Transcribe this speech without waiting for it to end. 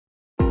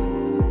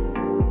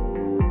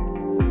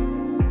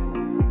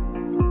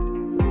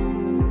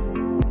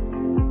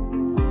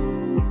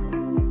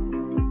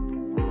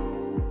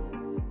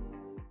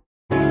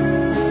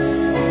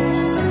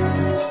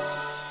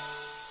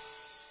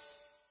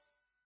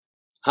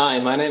Hi,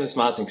 my name is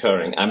Martin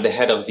Koehring. I'm the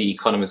head of the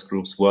Economist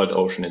Group's World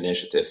Ocean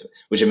Initiative,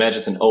 which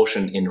imagines an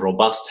ocean in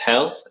robust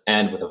health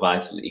and with a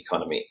vital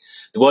economy.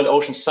 The World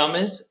Ocean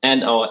Summit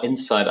and our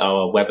Inside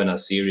Our webinar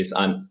series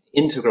are an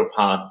integral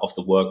part of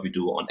the work we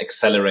do on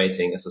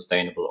accelerating a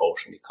sustainable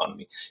ocean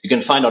economy. You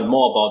can find out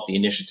more about the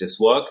initiative's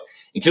work,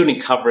 including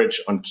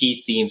coverage on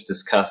key themes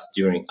discussed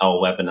during our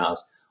webinars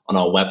on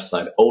our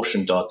website,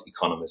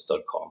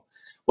 ocean.economist.com.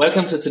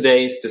 Welcome to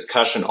today's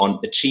discussion on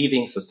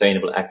achieving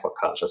sustainable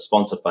aquaculture,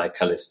 sponsored by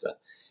Calysta.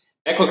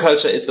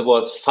 Aquaculture is the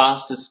world's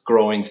fastest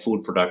growing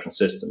food production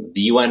system.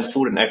 The UN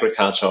Food and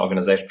Agriculture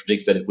Organization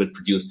predicts that it will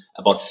produce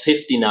about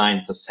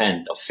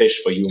 59% of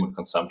fish for human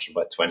consumption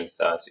by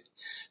 2030.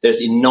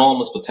 There's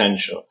enormous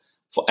potential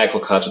for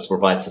aquaculture to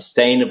provide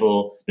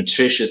sustainable,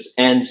 nutritious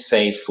and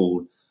safe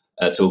food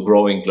to a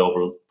growing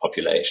global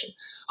population.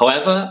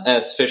 However,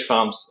 as fish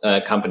farms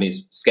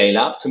companies scale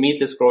up to meet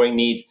this growing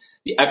need,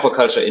 the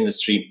aquaculture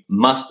industry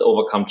must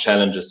overcome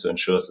challenges to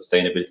ensure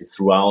sustainability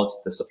throughout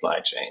the supply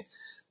chain.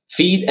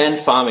 Feed and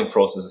farming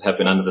processes have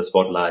been under the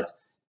spotlight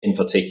in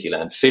particular,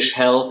 and fish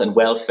health and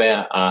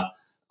welfare are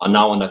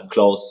now under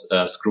close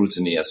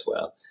scrutiny as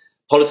well.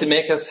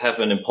 Policymakers have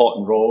an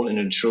important role in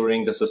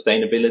ensuring the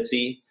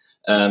sustainability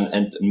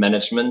and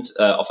management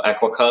of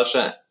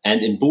aquaculture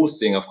and in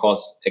boosting, of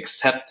course,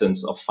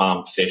 acceptance of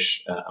farmed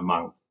fish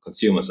among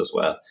consumers as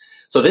well.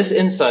 So this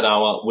Inside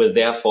Hour will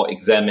therefore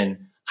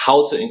examine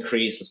how to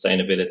increase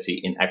sustainability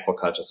in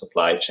aquaculture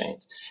supply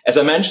chains. As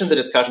I mentioned, the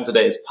discussion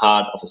today is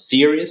part of a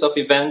series of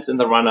events in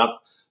the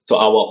run-up to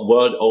our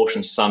World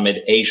Ocean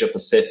Summit Asia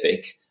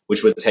Pacific,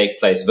 which will take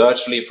place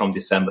virtually from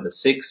December the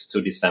 6th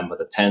to December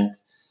the 10th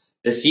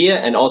this year,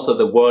 and also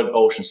the World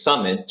Ocean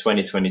Summit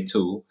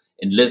 2022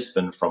 in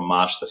Lisbon from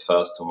March the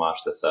 1st to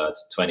March the 3rd,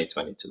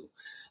 2022.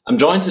 I'm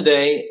joined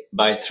today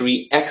by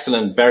three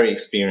excellent, very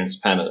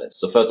experienced panelists.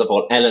 So first of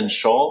all, Alan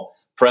Shaw,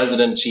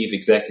 President, Chief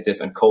Executive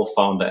and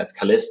Co-founder at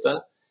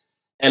Calysta.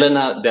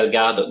 Helena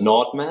Delgado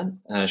Nordmann,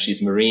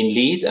 she's Marine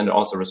Lead and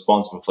also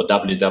responsible for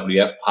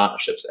WWF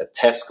partnerships at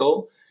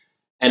Tesco.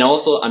 And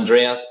also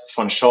Andreas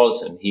von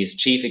Scholten, he is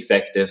Chief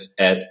Executive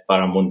at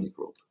Barramundi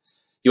Group.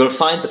 You will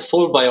find the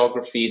full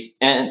biographies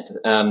and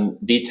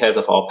details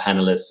of our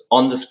panelists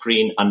on the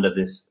screen under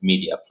this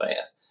media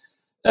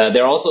player.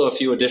 There are also a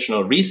few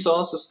additional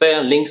resources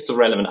there, links to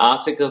relevant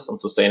articles on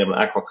sustainable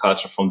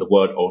aquaculture from the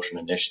World Ocean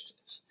Initiative.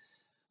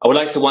 I would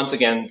like to once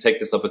again take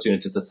this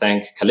opportunity to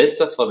thank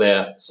Calysta for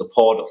their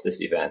support of this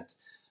event.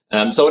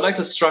 So I'd like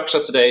to structure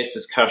today's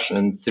discussion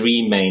in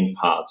three main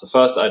parts. So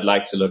first, I'd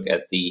like to look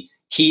at the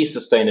key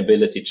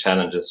sustainability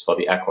challenges for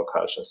the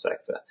aquaculture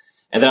sector.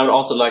 And then I would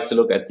also like to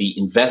look at the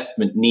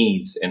investment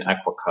needs in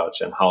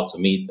aquaculture and how to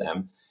meet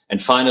them.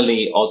 And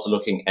finally, also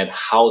looking at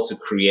how to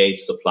create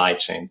supply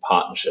chain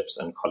partnerships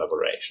and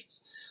collaborations.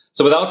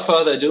 So without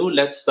further ado,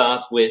 let's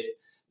start with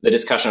the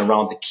discussion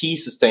around the key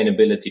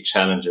sustainability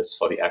challenges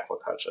for the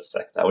aquaculture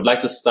sector. I would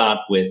like to start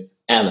with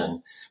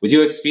Alan. With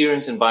your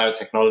experience in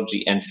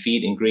biotechnology and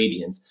feed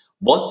ingredients,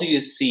 what do you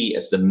see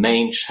as the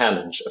main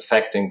challenge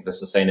affecting the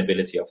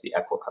sustainability of the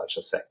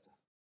aquaculture sector?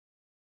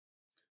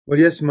 Well,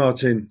 yes,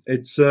 Martin,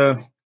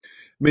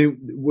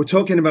 we're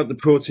talking about the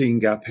protein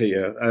gap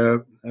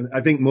here.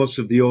 I think most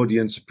of the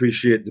audience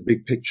appreciate the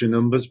big picture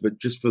numbers, but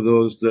just for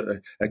those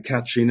that are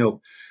catching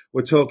up,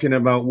 we're talking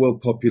about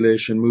world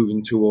population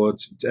moving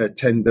towards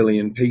 10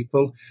 billion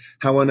people.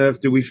 How on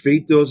earth do we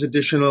feed those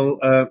additional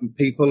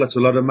people? That's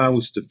a lot of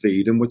mouths to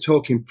feed. And we're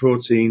talking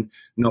protein,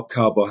 not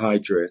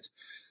carbohydrate.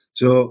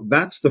 So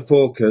that's the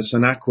focus,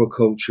 and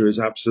aquaculture is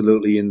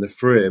absolutely in the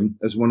frame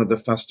as one of the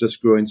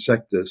fastest growing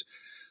sectors.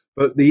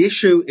 But the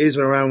issue is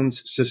around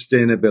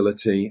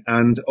sustainability,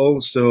 and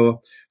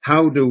also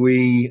how do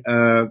we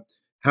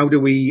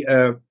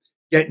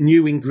get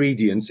new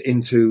ingredients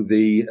into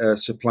the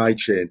supply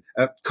chain.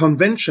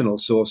 Conventional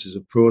sources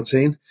of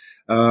protein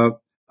are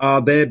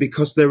there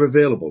because they're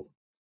available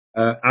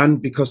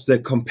and because they're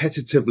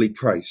competitively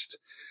priced.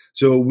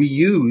 So we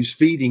use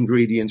feed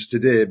ingredients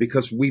today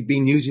because we've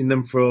been using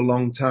them for a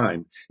long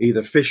time,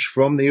 either fish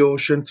from the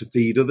ocean to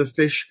feed other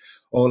fish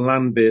or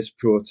land-based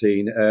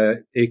protein,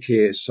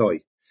 aka soy.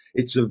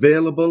 It's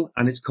available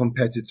and it's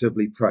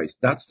competitively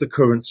priced. That's the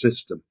current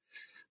system.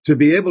 To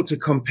be able to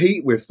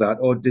compete with that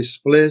or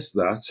displace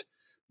that,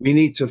 we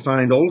need to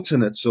find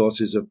alternate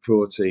sources of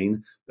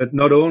protein that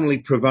not only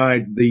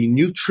provide the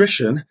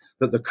nutrition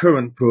that the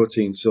current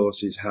protein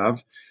sources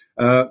have,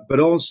 but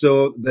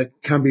also that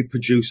can be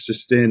produced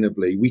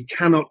sustainably. We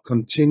cannot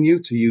continue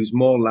to use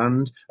more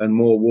land and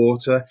more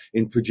water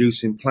in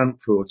producing plant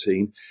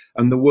protein,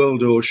 and the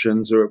world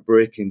oceans are at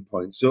breaking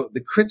point. So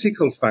the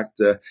critical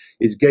factor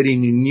is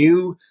getting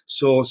new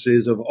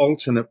sources of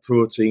alternate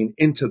protein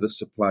into the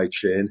supply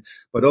chain,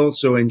 but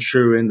also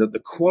ensuring that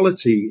the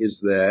quality is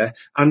there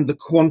and the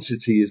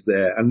quantity is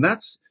there. And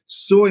that's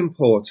so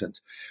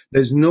important.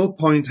 There's no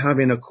point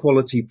having a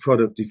quality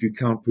product if you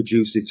can't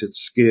produce it at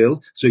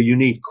scale. So you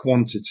need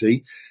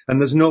quantity.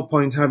 And there's no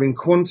point having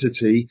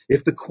quantity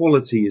if the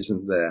quality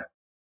isn't there.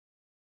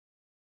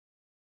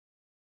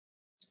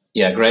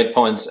 Yeah, great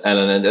points,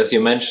 Alan. And as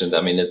you mentioned,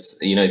 I mean, it's,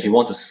 if you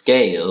want to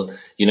scale,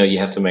 you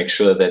have to make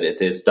sure that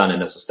it is done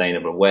in a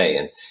sustainable way,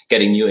 and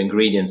getting new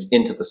ingredients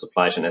into the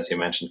supply chain, as you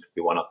mentioned, could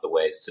be one of the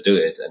ways to do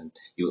it. And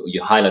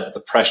you highlighted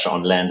the pressure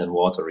on land and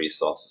water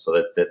resources.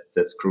 So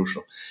that's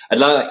crucial. I'd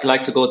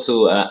like to go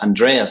to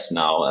Andreas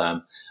now. I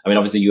mean,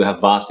 obviously you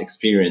have vast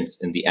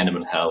experience in the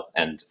animal health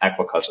and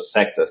aquaculture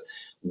sectors.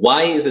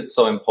 Why is it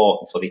so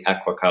important for the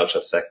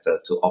aquaculture sector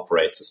to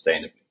operate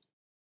sustainably?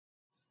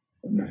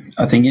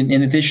 I think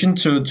in addition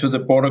to the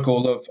broader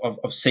goal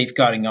of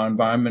safeguarding our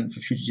environment for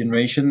future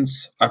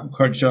generations,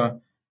 aquaculture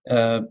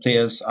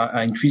players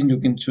are increasingly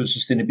looking to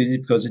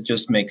sustainability because it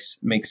just makes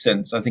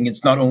sense. I think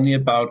it's not only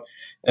about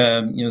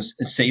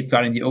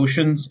safeguarding the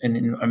oceans and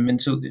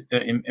environmental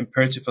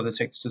imperative for the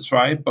sector to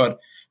thrive, but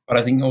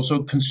I think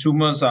also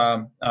consumers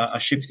are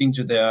shifting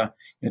to their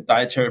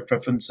dietary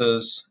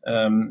preferences.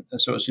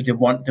 So they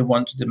want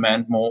to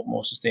demand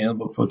more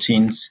sustainable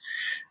proteins.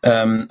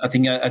 I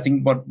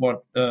think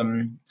what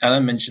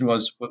Alan mentioned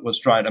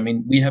was right. I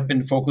mean, we have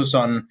been focused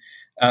on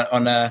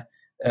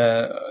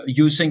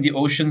using the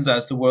oceans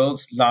as the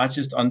world's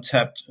largest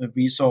untapped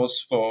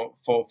resource for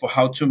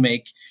how to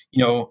make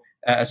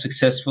a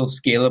successful,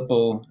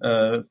 scalable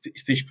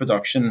fish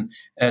production,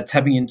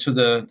 tapping into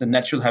the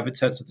natural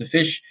habitats of the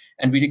fish,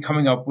 and really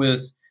coming up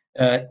with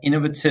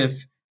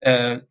innovative,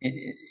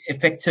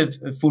 effective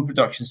food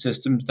production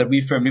systems that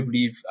we firmly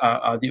believe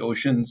are the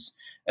oceans.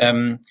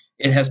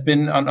 It has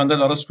been under a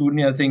lot of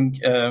scrutiny, I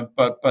think,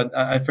 but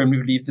I firmly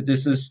believe that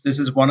this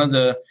is one of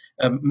the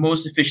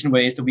most efficient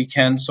ways that we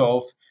can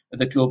solve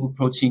the global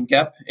protein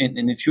gap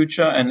in the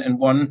future, and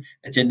one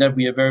agenda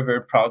we are very,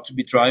 very proud to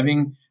be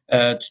driving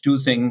to do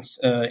things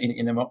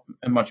in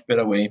a much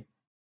better way.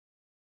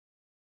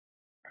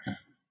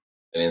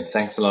 And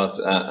thanks a lot,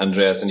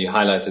 Andreas. And you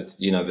highlighted,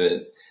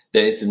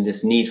 there is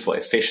this need for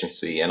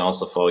efficiency and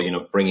also for,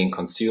 bringing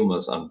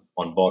consumers on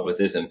board with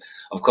this. And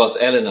of course,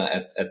 Helena,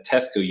 at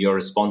Tesco, you're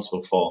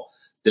responsible for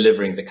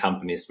delivering the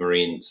company's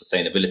marine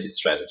sustainability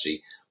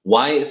strategy.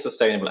 Why is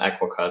sustainable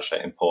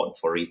aquaculture important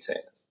for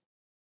retailers?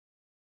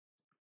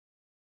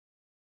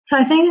 So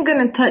I think I'm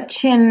going to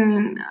touch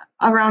in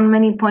around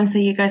many points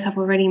that you guys have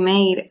already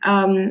made.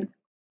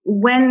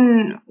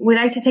 When we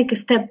like to take a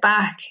step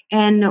back,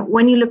 and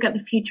when you look at the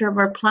future of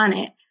our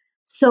planet,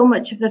 so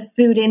much of the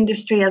food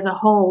industry as a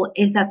whole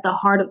is at the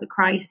heart of the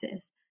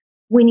crisis.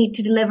 We need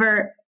to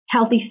deliver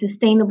healthy,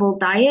 sustainable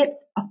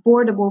diets,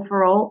 affordable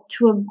for all,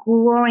 to a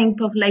growing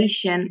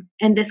population,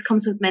 and this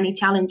comes with many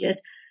challenges.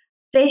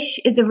 Fish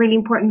is a really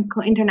important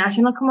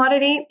international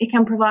commodity. It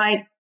can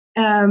provide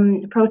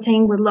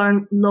protein with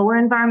lower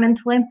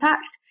environmental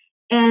impact,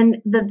 and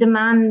the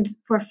demand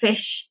for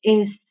fish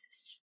is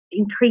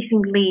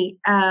increasingly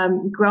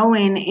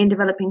growing in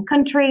developing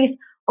countries.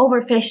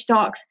 Overfish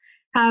stocks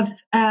have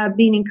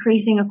been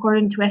increasing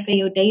according to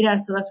FAO data,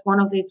 so that's one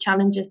of the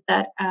challenges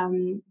that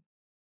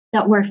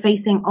we're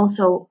facing,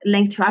 also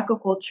linked to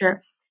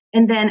aquaculture.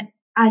 And then,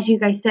 as you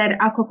guys said,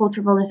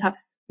 aquaculture volumes have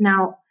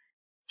now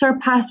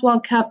surpassed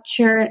wild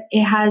capture.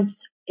 It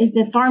is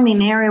a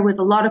farming area with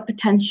a lot of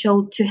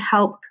potential to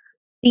help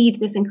feed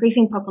this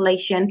increasing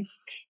population,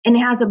 and it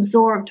has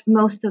absorbed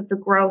most of the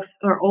growth,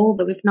 or all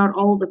the, if not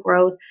all the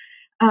growth,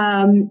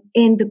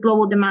 in the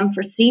global demand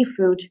for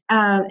seafood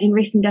in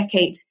recent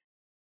decades.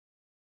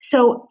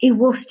 So it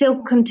will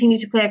still continue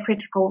to play a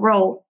critical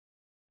role.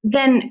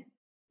 Then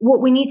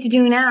what we need to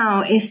do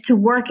now is to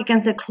work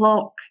against the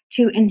clock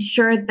to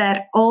ensure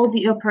that all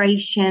the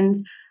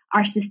operations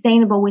are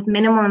sustainable with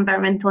minimal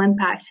environmental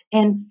impact.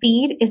 And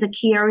feed is a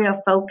key area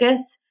of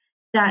focus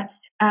that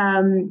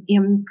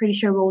I'm pretty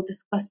sure we'll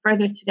discuss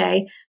further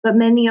today, but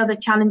many other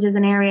challenges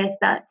and areas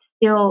that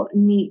still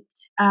need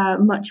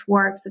much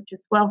work, such as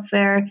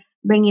welfare,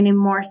 bringing in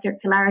more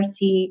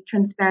circularity,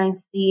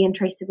 transparency, and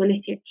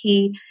traceability are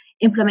key.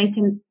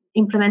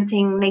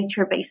 Implementing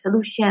nature-based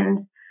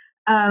solutions.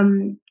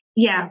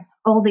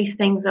 All these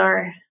things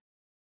are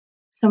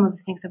some of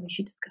the things that we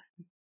should discuss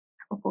in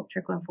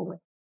aquaculture going forward.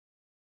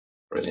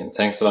 Brilliant.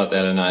 Thanks a lot,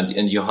 Helena.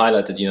 And you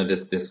highlighted,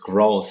 this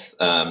growth,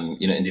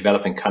 in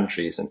developing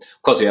countries. And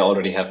of course, we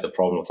already have the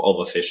problem of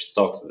overfish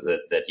stocks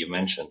that you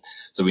mentioned.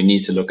 So we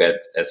need to look at,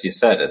 as you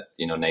said,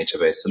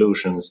 nature-based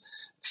solutions.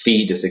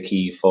 Feed is a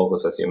key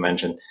focus, as you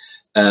mentioned.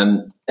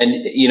 And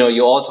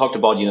you all talked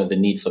about, the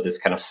need for this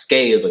kind of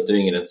scale, but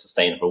doing it in a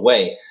sustainable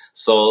way.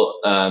 So,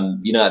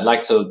 I'd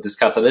like to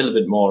discuss a little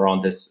bit more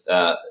around this,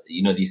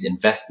 these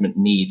investment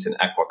needs in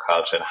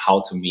aquaculture and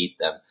how to meet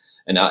them.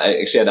 And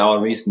actually, at our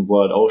recent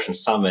World Ocean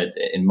Summit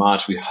in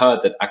March, we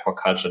heard that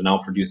aquaculture now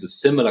produces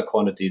similar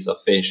quantities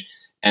of fish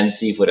and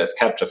seafood as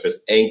capture fish,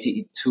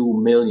 82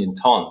 million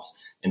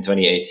tons in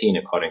 2018,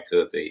 according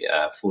to the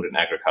Food and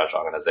Agriculture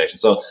Organization.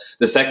 So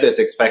the sector is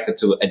expected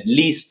to at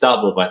least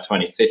double by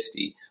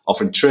 2050,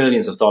 offering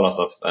trillions of dollars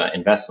of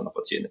investment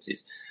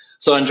opportunities.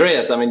 So,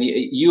 Andreas, I mean,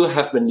 you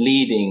have been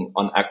leading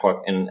on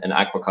an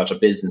aquaculture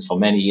business for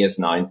many years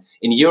now.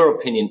 In your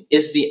opinion,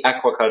 is the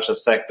aquaculture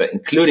sector,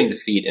 including the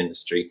feed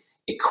industry,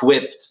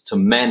 equipped to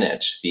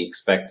manage the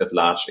expected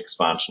large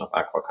expansion of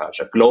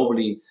aquaculture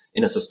globally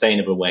in a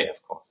sustainable way,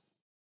 of course?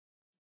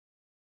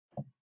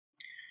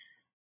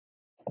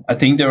 I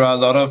think there are a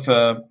lot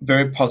of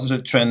very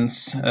positive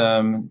trends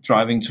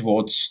driving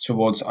towards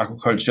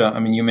aquaculture. I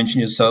mean, you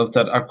mentioned yourself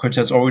that aquaculture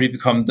has already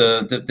become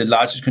the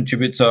largest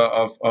contributor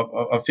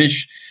of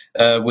fish,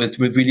 with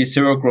really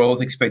zero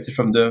growth expected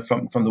from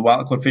the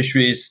wild caught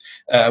fisheries.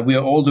 We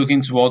are all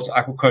looking towards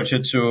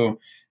aquaculture to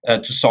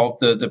solve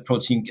the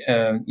protein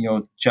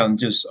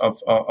challenges of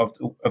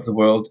the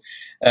world.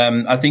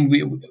 I think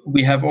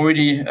we have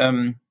already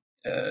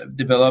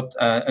developed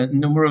a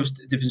number of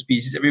different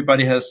species.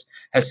 Everybody has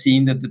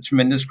seen that the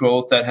tremendous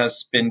growth that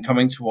has been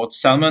coming towards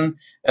salmon.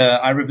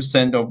 I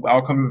represent, or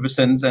our company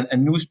represents, a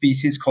new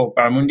species called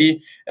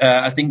Barramundi.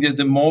 I think that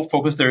the more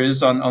focus there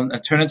is on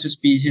alternative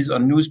species,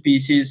 on new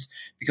species,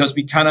 because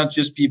we cannot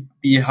just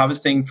be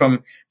harvesting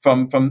from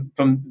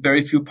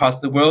very few parts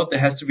of the world. There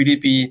has to really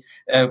be,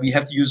 we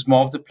have to use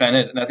more of the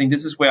planet. And I think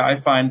this is where I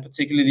find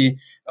particularly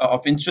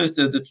of interest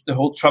the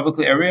whole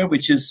tropical area,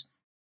 which is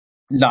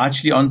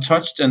largely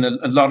untouched and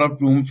a lot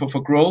of room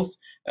for growth,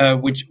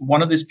 which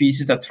one of the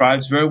species that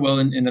thrives very well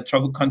in a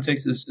tropical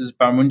context is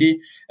Barramundi.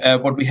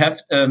 What we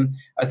have,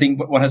 I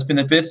think what has been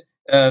a bit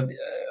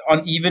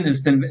uneven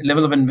is the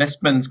level of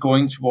investments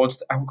going towards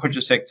the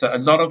aquaculture sector. A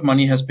lot of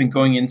money has been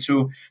going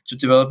into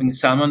developing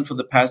salmon for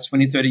the past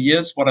 20, 30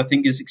 years. What I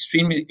think is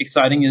extremely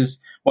exciting is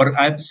what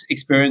I've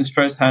experienced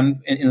firsthand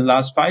in the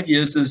last 5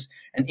 years is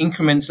an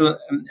incremental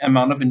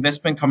amount of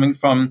investment coming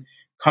from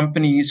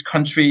companies,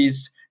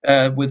 countries,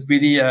 with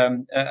really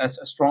a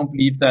strong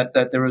belief that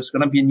there is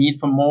going to be a need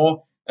for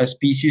more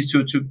species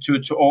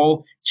to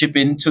all chip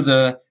into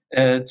the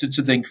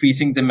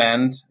increasing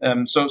demand.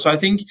 So I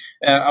think,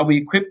 are we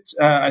equipped?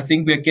 I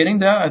think we are getting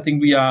there. I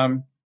think we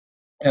are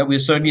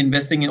certainly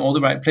investing in all the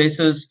right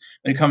places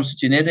when it comes to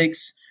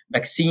genetics,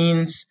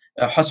 vaccines,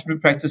 hospital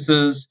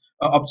practices,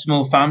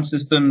 optimal farm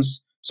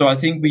systems. So I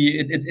think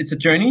it's a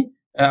journey.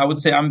 I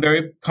would say I'm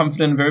very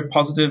confident, very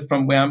positive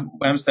from where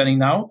I'm standing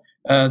now,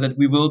 that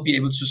we will be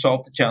able to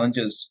solve the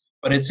challenges.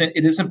 But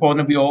it is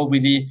important that we all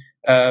really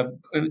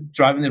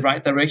drive in the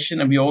right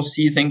direction, and we all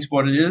see things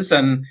for what it is,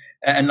 and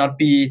not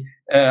be,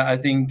 I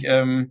think,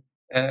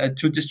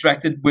 too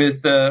distracted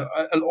with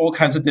all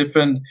kinds of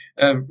different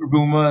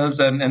rumors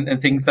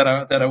and things that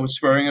are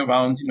swirling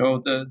around,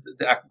 the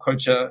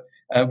aquaculture.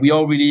 We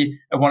all really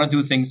want to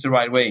do things the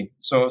right way.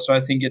 So I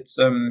think it's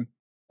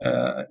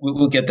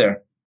we'll get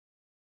there.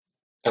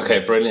 Okay,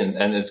 brilliant.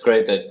 And it's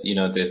great that,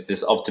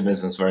 this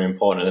optimism is very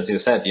important. And as you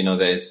said,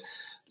 there's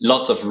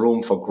lots of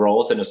room for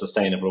growth in a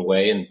sustainable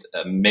way. And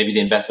maybe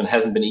the investment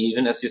hasn't been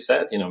even, as you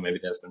said, maybe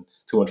there's been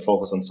too much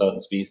focus on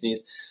certain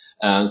species.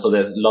 So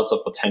there's lots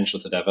of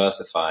potential to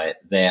diversify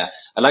there.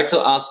 I'd like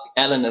to ask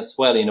Ellen as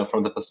well,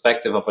 from the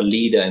perspective of a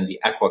leader in the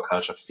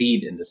aquaculture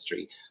feed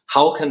industry,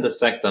 how can the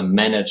sector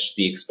manage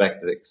the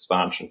expected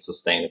expansion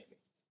sustainably?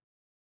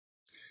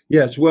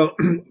 Yes, well,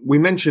 we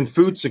mentioned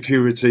food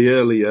security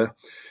earlier.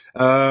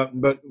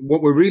 But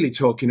what we're really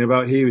talking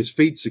about here is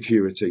feed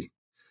security.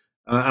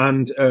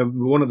 And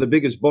one of the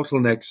biggest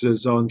bottlenecks,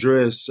 as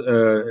Andreas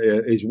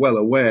is well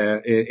aware,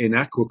 in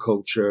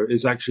aquaculture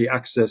is actually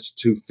access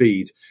to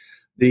feed.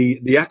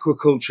 The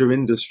aquaculture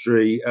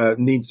industry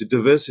needs a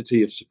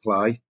diversity of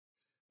supply.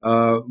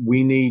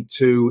 We need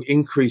to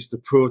increase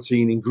the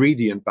protein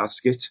ingredient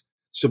basket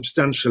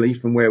substantially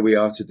from where we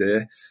are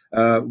today.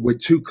 We're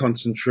too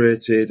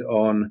concentrated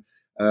on,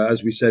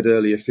 as we said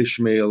earlier, fish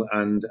meal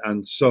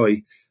and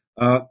soy.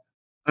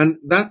 And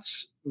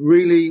that's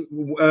really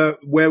where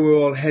we're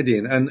all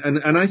heading.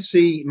 And I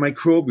see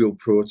microbial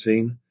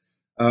protein,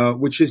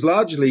 which is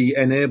largely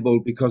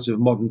enabled because of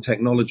modern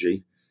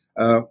technology.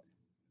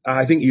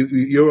 I think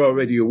you're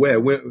already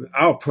aware.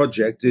 Our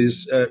project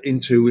is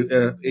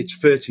into its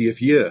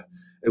 30th year.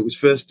 It was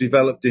first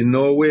developed in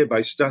Norway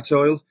by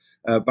Statoil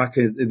back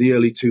in the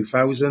early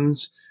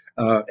 2000s.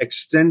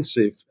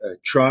 Extensive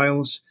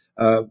trials,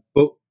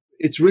 but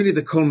it's really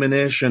the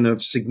culmination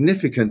of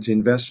significant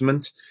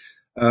investment,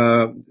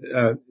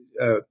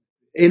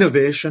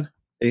 innovation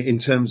in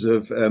terms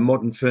of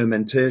modern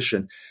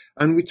fermentation.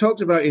 And we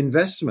talked about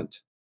investment.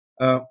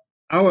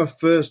 Our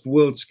first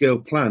world-scale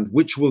plant,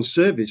 which will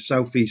service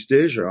Southeast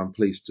Asia, I'm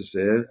pleased to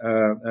say.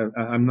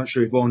 I'm not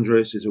sure if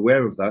Andreas is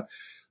aware of that,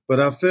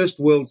 but our first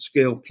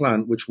world-scale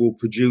plant, which will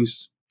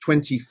produce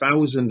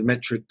 20,000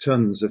 metric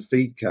tons of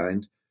feed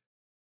kind,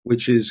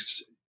 which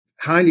is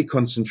highly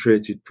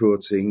concentrated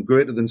protein,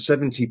 greater than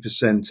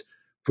 70%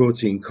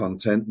 protein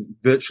content,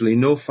 virtually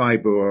no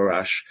fiber or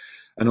ash,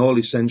 and all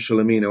essential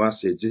amino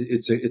acids.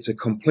 It's a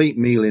complete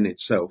meal in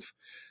itself.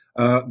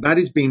 That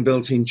is being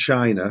built in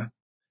China,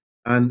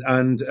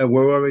 and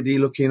we're already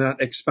looking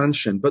at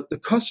expansion. But the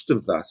cost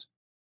of that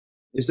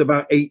is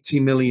about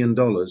 $80 million.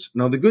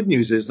 Now, the good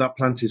news is that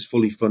plant is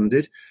fully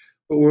funded,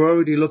 but we're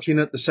already looking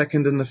at the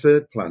second and the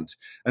third plant.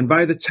 And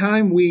by the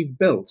time we've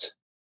built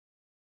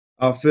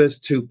our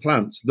first two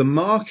plants, the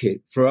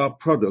market for our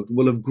product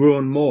will have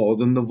grown more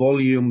than the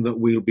volume that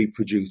we'll be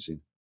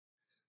producing.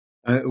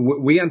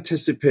 We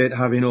anticipate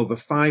having over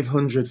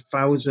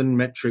 500,000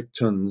 metric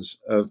tons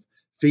of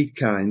feed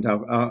kind,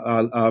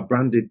 our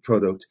branded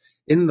product,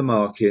 in the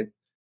market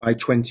by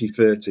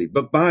 2030.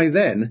 But by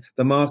then,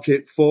 the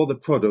market for the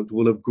product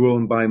will have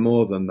grown by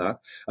more than that.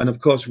 And of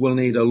course, we'll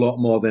need a lot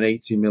more than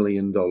 $80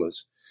 million.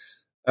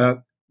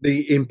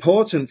 The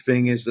important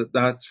thing is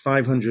that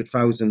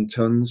 500,000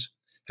 tons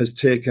has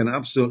taken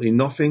absolutely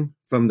nothing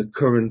from the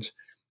current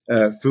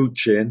food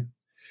chain.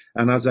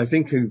 And as I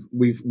think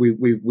we've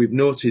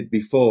noted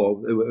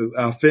before,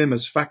 our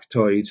famous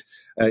factoid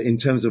in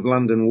terms of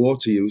land and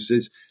water use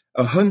is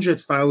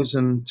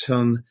 100,000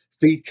 ton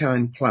feed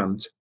kind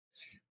plant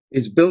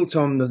is built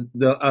on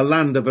a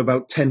land of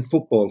about 10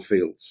 football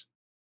fields.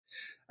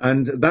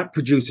 And that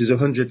produces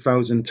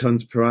 100,000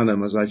 tons per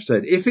annum, as I've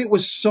said. If it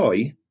was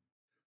soy,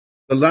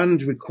 the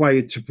land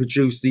required to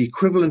produce the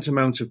equivalent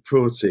amount of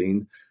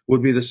protein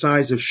would be the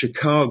size of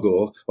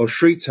Chicago or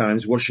 3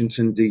 times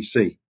Washington,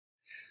 D.C.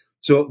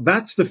 So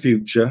that's the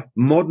future,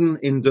 modern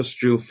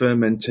industrial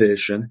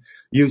fermentation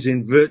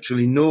using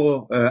virtually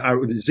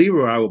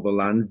zero arable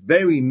land,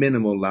 very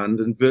minimal land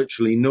and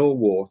virtually no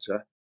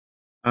water.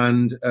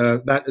 And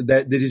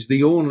that is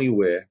the only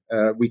way.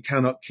 We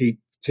cannot keep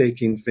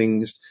taking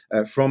things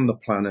from the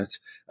planet.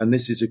 And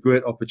this is a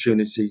great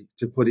opportunity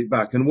to put it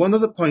back. And one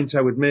other point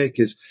I would make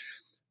is,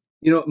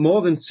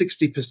 more than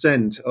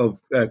 60%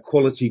 of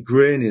quality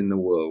grain in the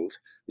world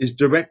is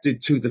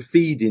directed to the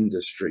feed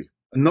industry.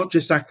 And not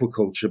just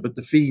aquaculture, but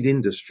the feed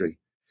industry.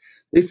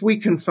 If we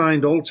can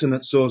find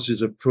alternate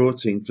sources of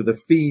protein for the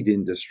feed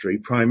industry,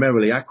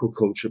 primarily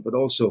aquaculture, but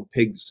also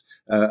pigs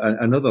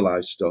and other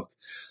livestock,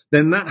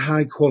 then that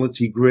high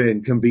quality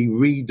grain can be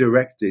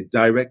redirected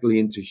directly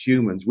into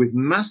humans with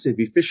massive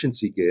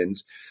efficiency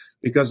gains,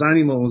 because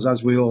animals,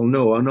 as we all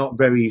know, are not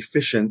very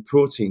efficient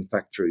protein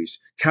factories.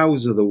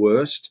 Cows are the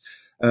worst,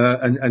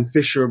 and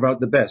fish are about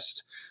the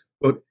best.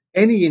 But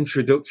any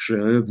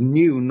introduction of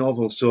new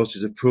novel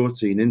sources of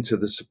protein into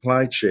the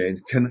supply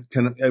chain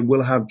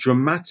will have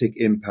dramatic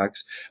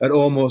impacts at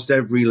almost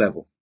every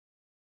level.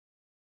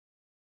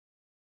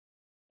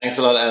 Thanks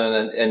a lot,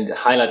 Alan, and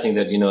highlighting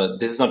that,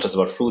 this is not just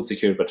about food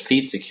security, but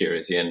feed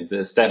security. And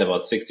the stat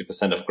about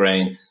 60% of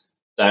grain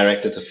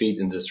directed to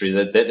feed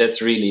industry,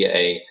 that's really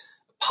a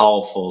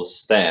powerful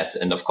stat.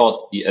 And of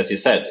course, as you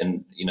said,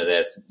 and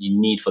there's a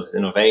need for this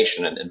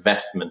innovation and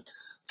investment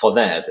for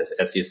that,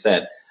 as you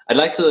said. I'd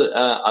like to,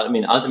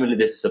 ultimately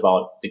this is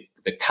about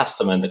the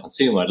customer and the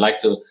consumer. I'd like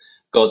to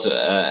go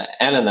to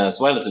Helena as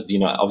well.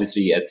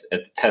 Obviously at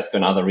Tesco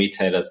and other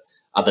retailers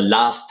are the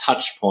last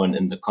touch point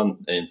in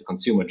the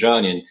consumer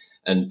journey.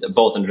 And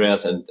both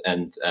Andreas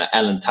and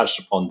Alan touched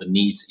upon the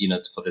needs,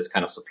 for this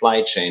kind of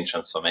supply chain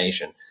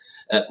transformation.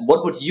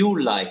 What would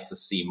you like to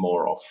see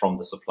more of from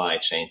the supply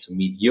chain to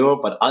meet your,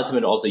 but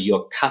ultimately also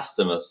your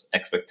customers'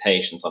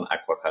 expectations on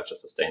aquaculture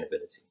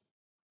sustainability?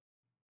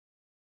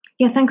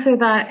 Yeah, thanks for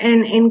that.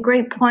 And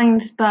great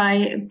points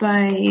by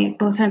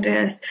both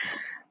Andreas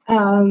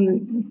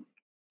and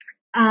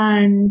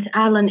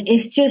Alan.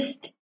 It's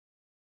just,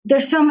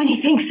 there's so many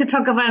things to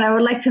talk about. I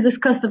would like to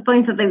discuss the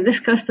points that they've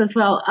discussed as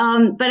well.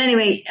 But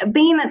anyway,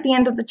 being at the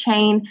end of the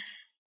chain,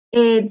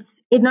 it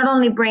not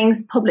only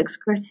brings public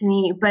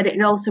scrutiny, but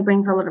it also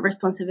brings a lot of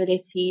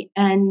responsibility.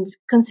 And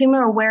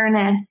consumer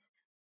awareness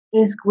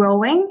is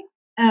growing.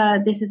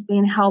 This is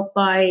being helped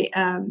by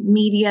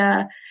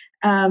media.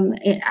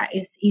 It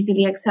is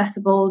easily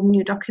accessible,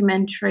 new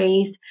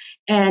documentaries,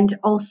 and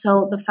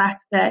also the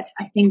fact that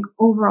I think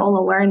overall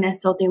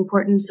awareness of the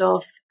importance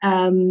of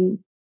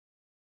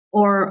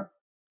or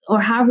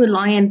how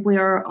reliant we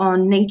are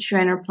on nature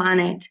and our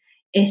planet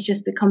is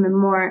just becoming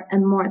more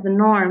and more the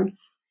norm.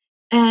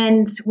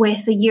 And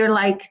with a year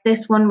like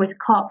this one with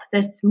COP,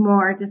 there's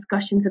more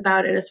discussions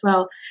about it as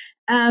well.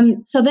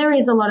 So there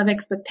is a lot of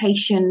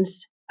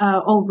expectations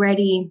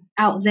already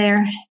out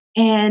there.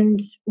 And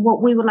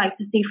what we would like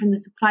to see from the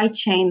supply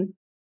chain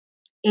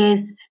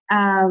is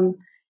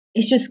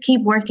just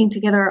keep working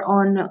together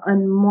on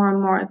more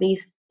and more of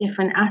these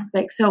different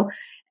aspects. So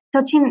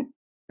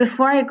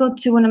before I go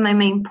to one of my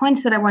main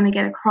points that I want to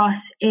get across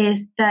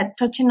is that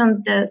touching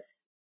on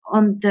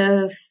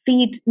the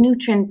feed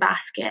nutrient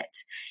basket,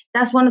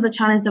 that's one of the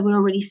challenges that we're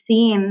already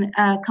seeing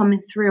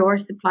coming through our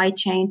supply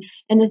chain.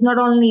 And it's not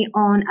only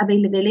on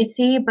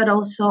availability, but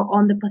also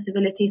on the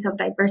possibilities of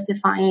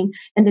diversifying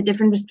and the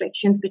different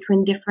restrictions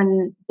between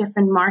different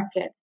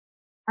markets.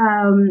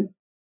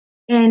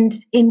 And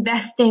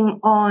investing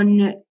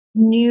on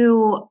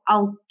new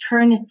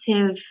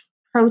alternative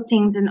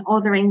proteins and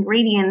other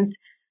ingredients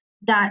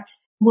that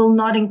will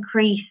not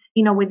increase,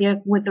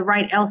 with the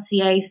right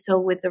LCA, so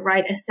with the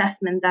right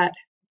assessment that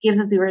gives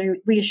us the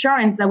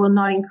reassurance that will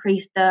not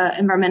increase the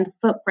environmental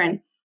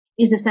footprint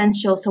is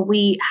essential. So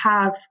we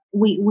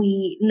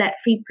let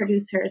feed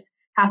producers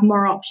have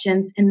more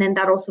options, and then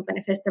that also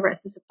benefits the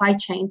rest of the supply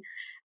chain.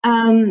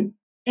 And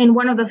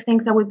one of those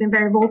things that we've been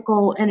very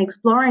vocal and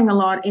exploring a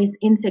lot is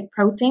insect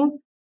protein,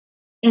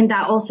 and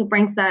that also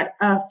brings that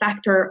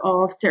factor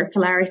of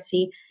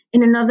circularity.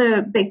 And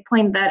another big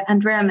point that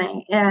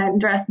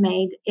Andreas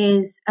made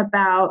is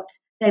about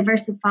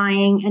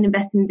diversifying and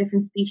investing in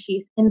different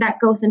species. And that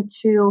goes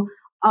into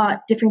a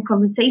different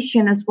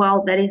conversation as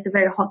well. That is a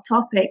very hot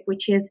topic,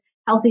 which is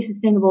healthy,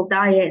 sustainable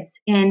diets,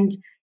 and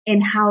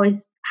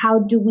how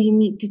do we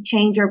need to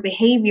change our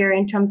behavior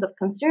in terms of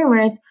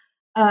consumers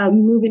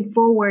moving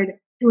forward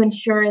to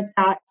ensure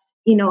that,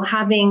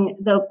 having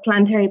the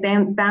planetary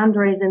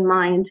boundaries in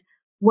mind,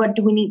 what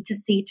do we need to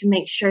see to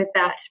make sure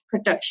that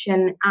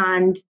production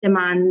and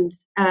demand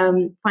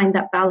find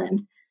that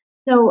balance?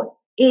 So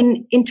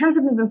in terms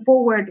of moving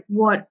forward,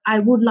 what I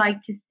would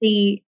like to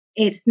see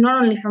is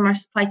not only from our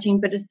supply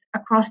chain, but it's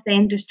across the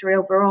industry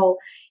overall,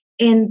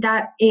 and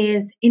that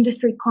is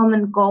industry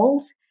common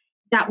goals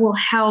that will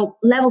help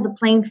level the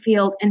playing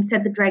field and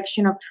set the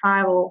direction of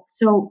travel.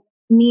 So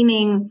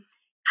meaning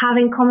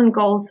having common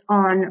goals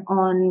on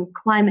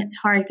climate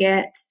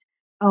targets,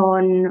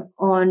 on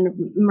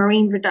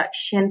marine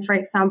reduction, for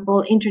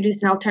example,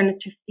 introducing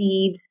alternative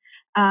feeds,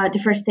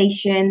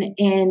 deforestation,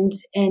 and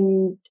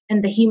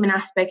the human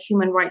aspect,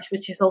 human rights,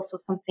 which is also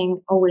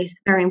something always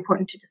very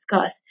important to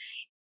discuss.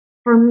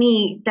 For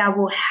me, that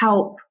will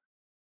help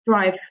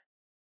drive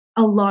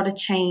a lot of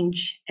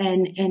change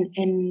and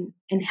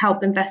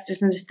help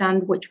investors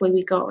understand which way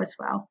we go as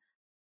well.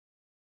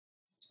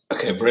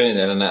 Okay, brilliant.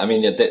 And I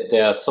mean,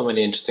 there are so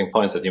many interesting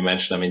points that you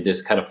mentioned. I mean,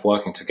 this kind of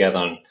working together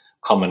on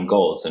common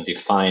goals and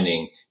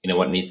defining,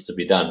 what needs to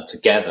be done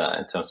together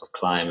in terms of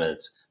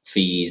climate,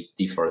 feed,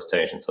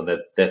 deforestation. So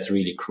that's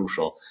really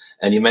crucial.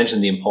 And you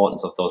mentioned the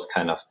importance of those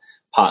kind of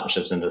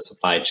partnerships in the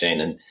supply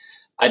chain. And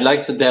I'd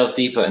like to delve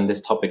deeper in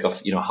this topic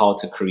of, how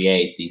to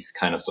create these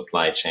kind of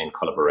supply chain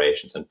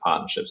collaborations and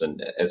partnerships.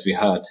 And as we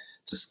heard,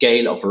 to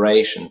scale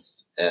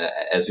operations,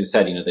 as we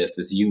said, there's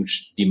this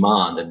huge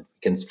demand and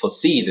can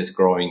foresee this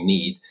growing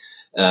need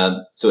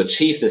to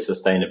achieve this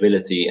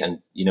sustainability. And,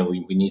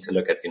 we need to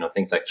look at,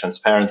 things like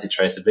transparency,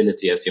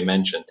 traceability, as you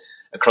mentioned,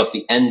 across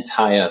the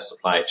entire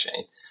supply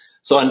chain.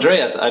 So,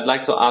 Andreas, I'd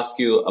like to ask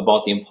you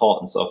about the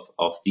importance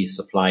of these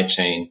supply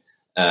chain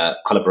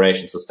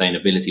collaboration,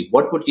 sustainability.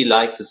 What would you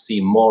like to see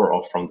more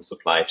of from the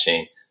supply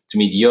chain to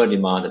meet your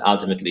demand and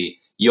ultimately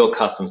your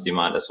customers'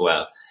 demand as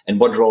well? And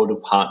what role do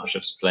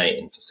partnerships play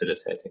in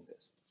facilitating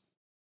this?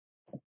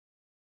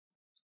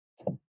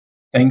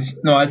 Thanks.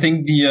 No, I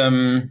think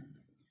the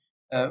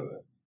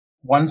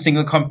one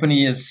single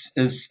company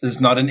is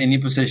not in any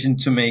position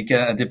to make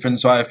a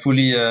difference. So I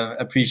fully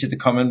appreciate the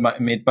comment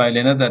made by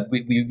Helena that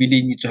we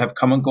really need to have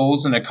common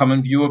goals and a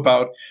common view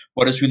about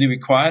what is really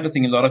required. I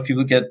think a lot of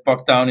people get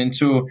bogged down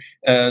into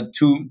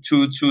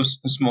too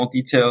small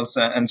details,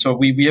 and so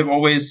we have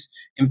always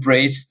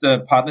embraced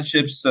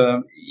partnerships.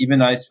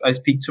 Even I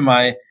speak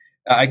to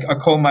I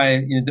call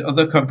the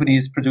other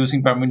companies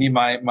producing Barramundi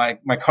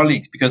my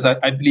colleagues, because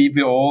I believe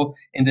we're all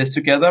in this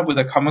together with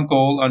a common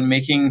goal on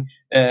making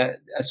a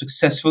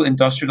successful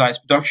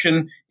industrialized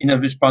production in a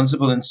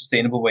responsible and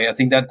sustainable way. I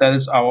think that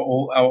is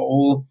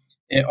all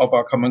of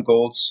our common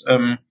goals.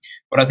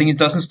 But I think it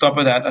doesn't stop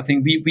at that. I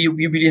think we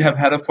really have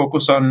had a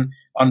focus on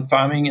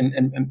farming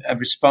and a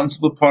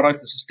responsible product,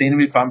 a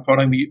sustainably farmed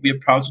product. We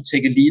are proud to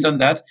take a lead on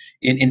that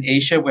in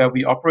Asia, where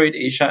we operate,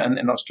 Asia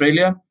and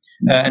Australia.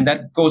 And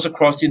that goes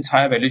across the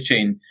entire value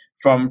chain,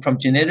 from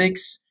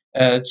genetics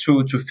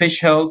to fish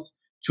health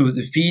to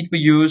the feed we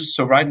use.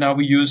 So right now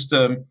we use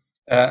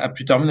a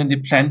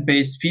predominantly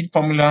plant-based feed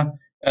formula,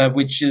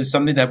 which is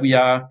something that we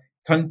are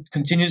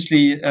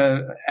continuously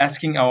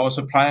asking our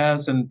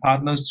suppliers and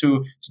partners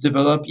to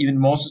develop even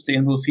more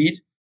sustainable feed.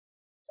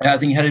 I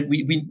think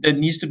there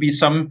needs to be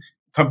some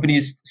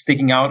companies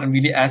sticking out and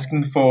really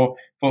asking for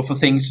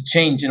things to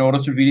change in order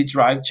to really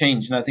drive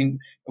change. And I think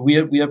we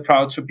are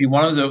proud to be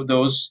one of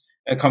those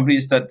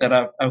companies that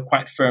are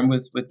quite firm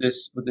with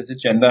this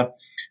agenda.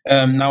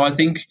 Now I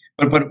think,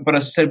 but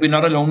as I said, we're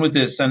not alone with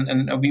this,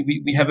 and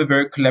we have a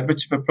very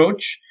collaborative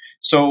approach.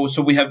 So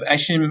we have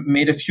actually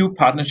made a few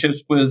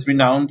partnerships with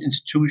renowned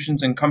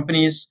institutions and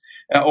companies,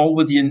 all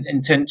with the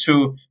intent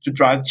to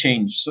drive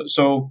change.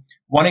 So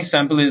one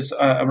example is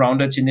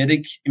around a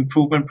genetic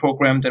improvement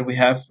program that we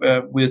have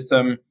with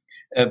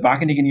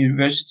Wageningen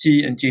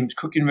University and James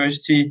Cook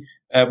University.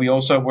 We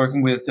also are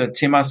working with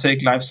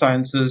Temasek Life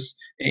Sciences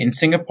in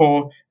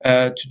Singapore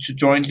to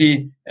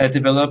jointly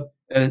develop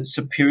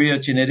superior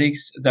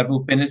genetics that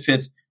will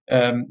benefit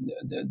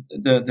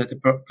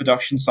the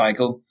production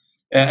cycle.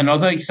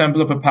 Another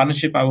example of a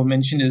partnership I will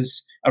mention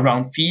is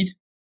around feed,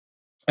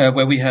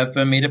 where we have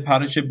made a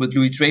partnership with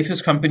Louis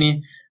Dreyfus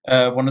Company,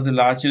 one of the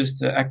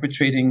largest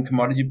agri-trading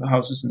commodity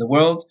houses in the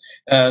world,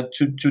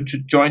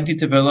 to jointly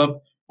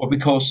develop what we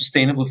call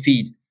sustainable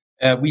feed.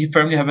 We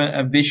firmly have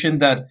a vision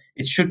that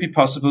it should be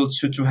possible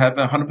to have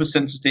a 100%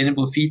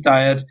 sustainable feed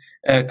diet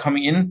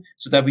coming in,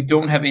 so that we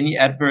don't have any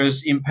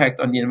adverse impact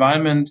on the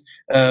environment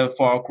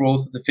for our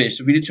growth of the fish.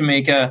 So really to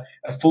make a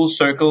full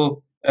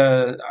circle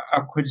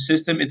aquaculture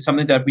system, it's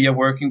something that we are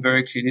working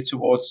very clearly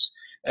towards.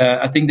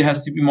 I think there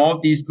has to be more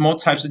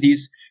types of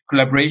these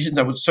collaborations.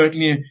 I would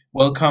certainly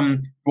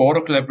welcome broader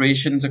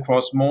collaborations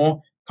across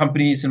more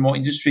companies and more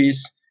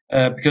industries,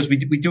 because we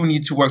do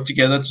need to work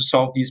together to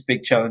solve these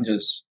big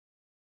challenges.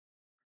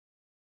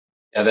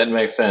 Yeah, that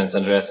makes sense,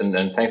 Andreas,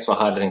 and thanks for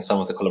highlighting some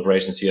of the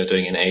collaborations you are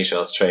doing in Asia,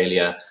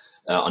 Australia,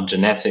 on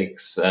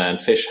genetics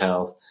and fish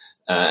health.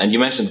 And you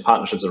mentioned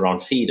partnerships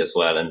around feed as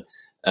well. And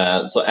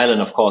so, Ellen,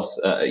 of course,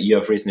 you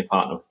have recently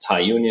partnered with Thai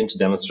Union to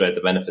demonstrate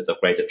the benefits of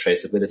greater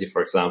traceability, for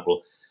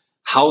example.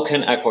 How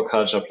can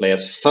aquaculture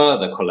players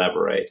further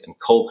collaborate and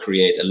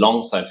co-create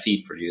alongside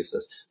feed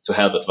producers to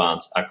help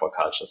advance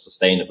aquaculture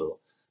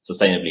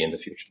sustainably in the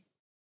future?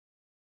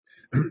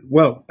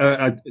 Well,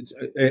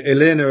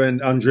 Helena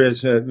and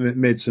Andreas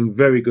made some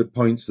very good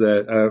points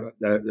there.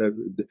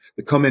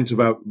 The comment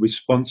about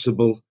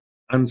responsible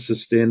and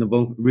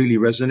sustainable really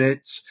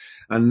resonates,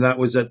 and that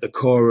was at the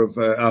core of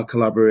our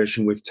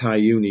collaboration with Thai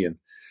Union.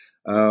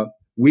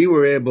 We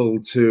were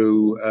able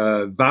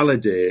to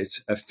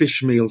validate a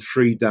fish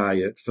meal-free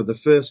diet for the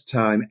first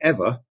time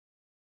ever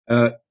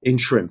in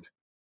shrimp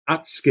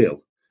at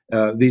scale.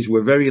 These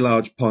were very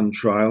large pond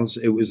trials.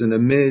 It was an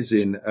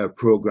amazing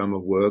program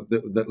of work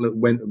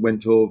that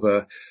went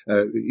over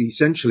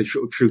essentially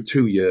through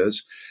 2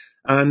 years.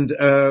 And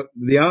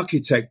the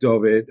architect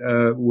of it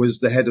was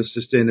the head of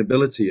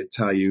sustainability at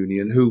Thai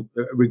Union, who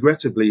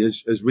regrettably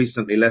has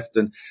recently left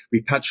and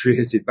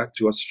repatriated back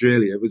to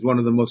Australia. It was one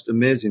of the most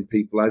amazing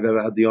people I've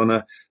ever had the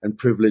honour and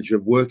privilege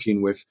of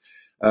working with.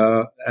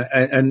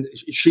 And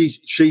she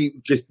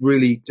just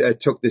really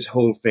took this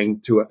whole thing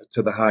to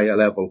the higher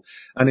level,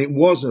 and it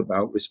was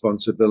about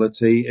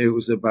responsibility. It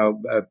was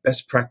about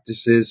best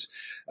practices.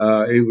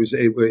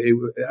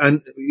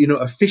 And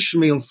a fish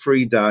meal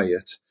free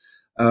diet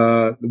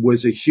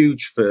was a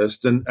huge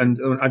first, and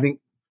I think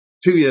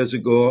 2 years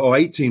ago or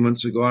 18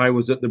 months ago, I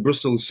was at the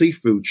Brussels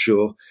Seafood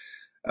Show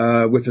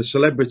with a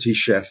celebrity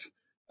chef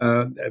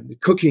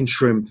cooking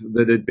shrimp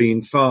that had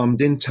been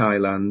farmed in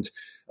Thailand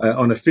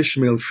on a fish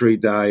meal-free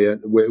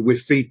diet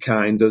with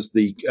feedkind as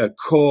the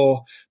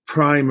core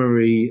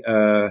primary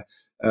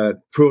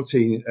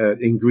protein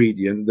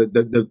ingredient.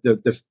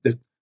 The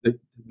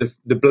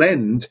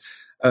blend,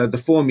 the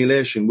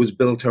formulation was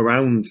built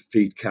around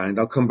feedkind.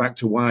 I'll come back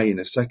to why in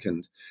a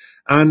second.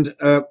 And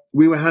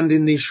we were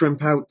handing these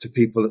shrimp out to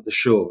people at the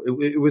show.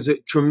 It was a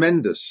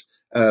tremendous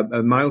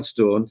a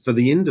milestone for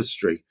the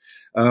industry.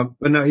 But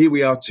now here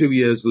we are 2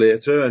 years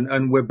later,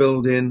 and we're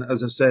building,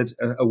 as I said,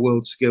 a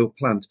world-scale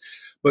plant.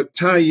 But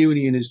Thai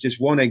Union is just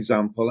one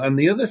example. And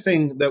the other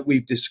thing that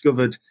we've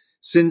discovered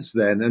since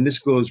then, and this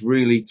goes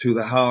really to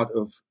the heart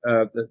of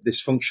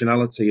this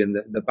functionality in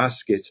the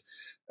basket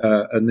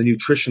and the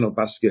nutritional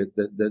basket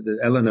that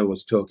Eleanor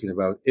was talking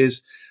about,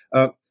 is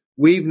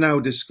we've now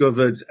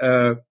discovered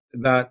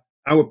that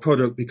our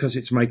product, because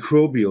it's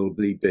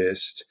microbially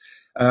based,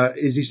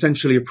 is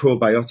essentially a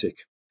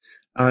probiotic.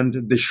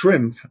 And the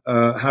shrimp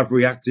have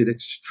reacted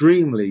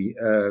extremely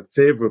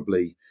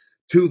favorably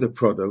to the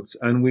product,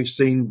 and we've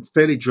seen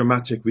fairly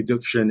dramatic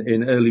reduction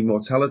in early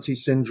mortality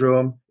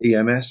syndrome,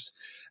 EMS,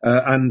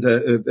 and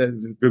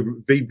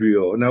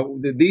Vibrio. Now,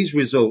 these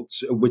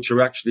results, which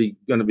are actually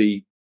going to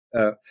be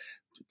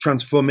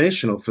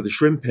transformational for the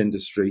shrimp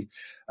industry,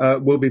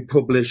 will be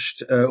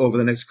published over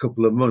the next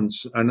couple of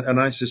months, and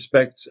I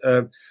suspect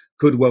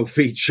could well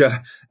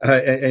feature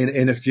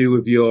in a few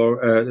of your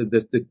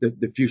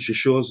the future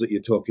shows that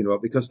you're talking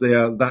about, because they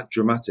are that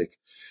dramatic.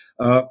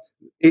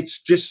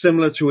 It's just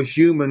similar to a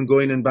human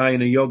going and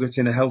buying a yogurt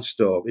in a health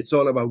store. It's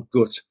all about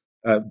gut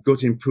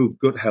improved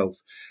gut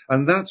health,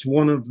 and that's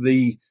one of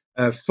the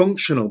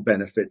functional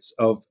benefits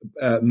of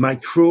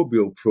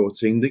microbial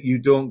protein that you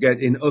don't get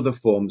in other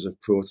forms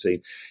of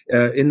protein.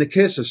 In the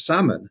case of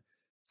salmon,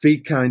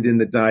 feedkind in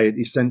the diet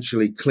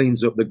essentially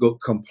cleans up the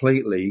gut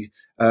completely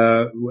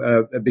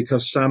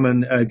because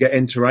salmon get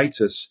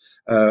enteritis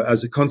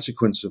as a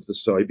consequence of the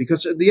soy.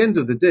 Because at the end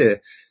of the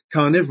day,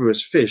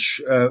 carnivorous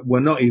fish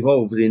were not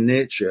evolved in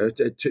nature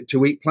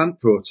to eat plant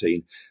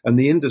protein, and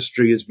the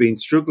industry has been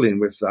struggling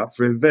with that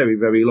for a very,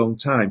 very long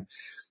time.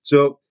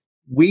 So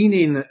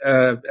weaning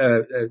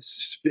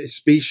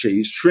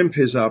species, shrimp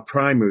is our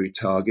primary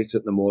target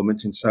at the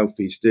moment in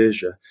Southeast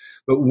Asia,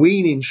 but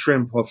weaning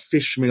shrimp off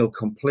fish meal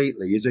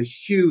completely is a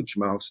huge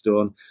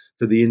milestone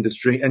for the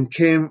industry, and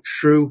came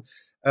through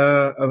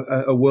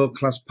a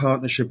world-class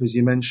partnership, as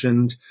you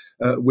mentioned,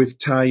 with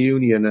Thai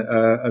Union,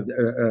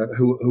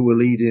 who are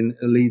leading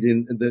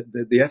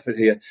the effort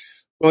here.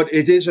 But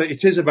it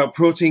is about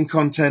protein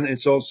content.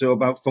 It's also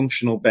about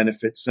functional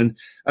benefits, and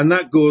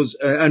that goes.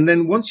 And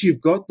then once you've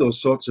got those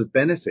sorts of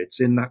benefits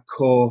in that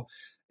core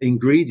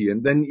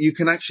ingredient, then you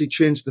can actually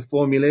change the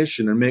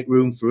formulation and make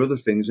room for other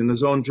things. And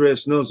as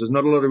Andreas knows, there's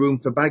not a lot of room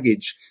for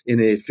baggage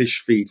in a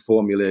fish feed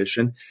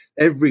formulation.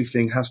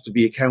 Everything has to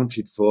be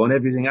accounted for, and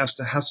everything has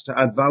to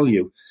add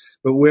value.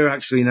 But we're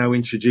actually now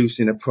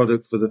introducing a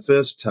product for the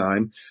first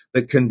time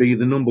that can be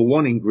the number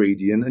one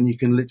ingredient, and you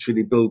can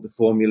literally build the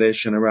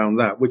formulation around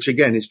that, which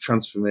again is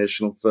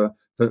transformational for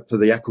the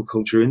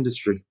aquaculture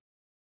industry.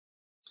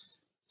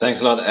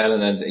 Thanks a lot,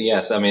 Ellen. And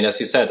yes, I mean, as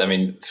you said, I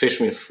mean, fish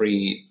meal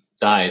free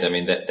diet, I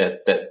mean,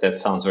 that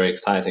sounds very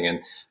exciting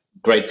and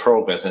great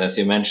progress. And as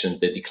you mentioned,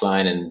 the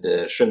decline in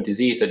the shrimp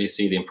disease that you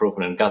see, the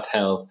improvement in gut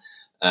health,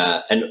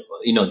 and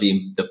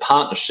the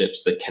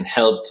partnerships that can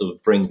help to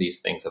bring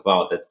these things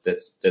about.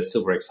 That's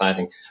super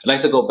exciting. I'd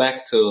like to go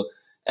back to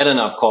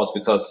Helena, of course,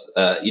 because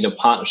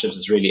partnerships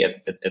is really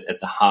at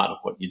the heart of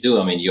what you do.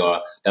 I mean,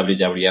 you're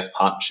WWF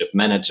partnership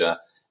manager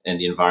in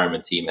the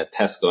environment team at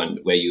Tesco, and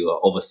where you are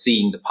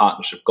overseeing the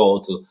partnership goal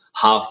to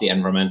halve the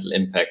environmental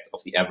impact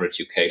of the average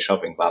UK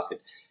shopping basket.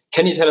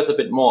 Can you tell us a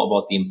bit more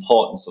about the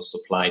importance of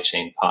supply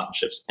chain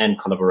partnerships and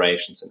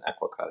collaborations in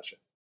aquaculture?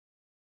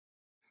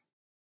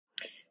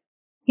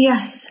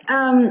 Yes.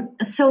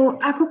 So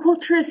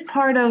aquaculture is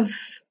part of,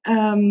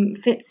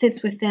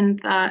 sits within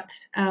that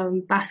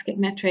basket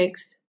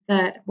metrics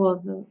that,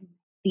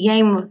 the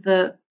aim of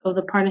the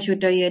partnership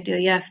with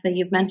WWF that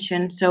you've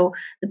mentioned. So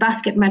the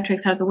basket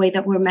metrics are the way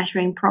that we're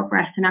measuring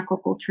progress in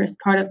aquaculture as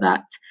part of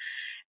that.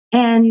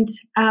 And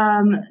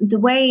the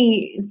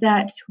way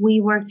that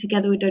we work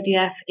together with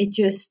WWF,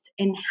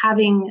 in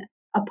having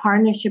a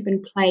partnership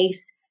in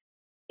place,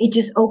 it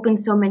just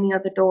opens so many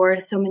other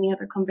doors, so many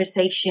other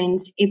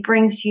conversations. It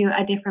brings you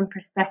a different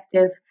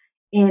perspective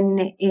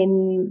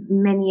in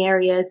many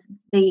areas.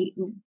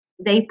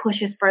 They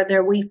push us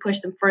further, we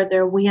push them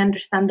further. We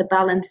understand the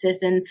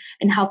balances and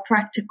how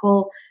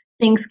practical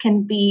things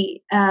can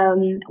be,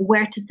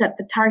 where to set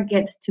the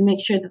targets to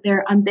make sure that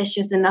they're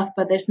ambitious enough,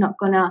 but there's not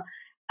going to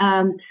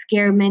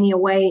scare many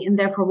away, and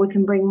therefore we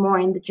can bring more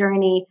in the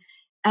journey.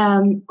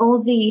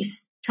 All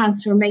these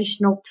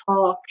transformational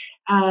talk,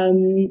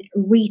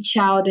 reach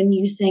out and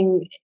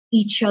using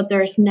each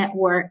other's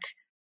network.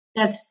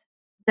 That's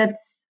a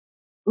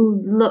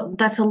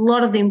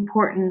lot of the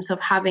importance of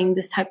having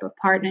this type of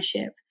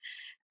partnership,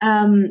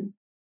 and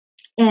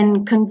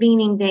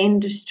convening the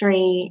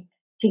industry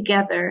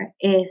together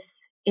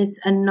is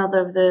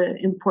another of the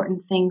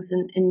important things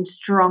and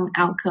strong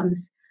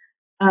outcomes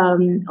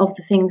of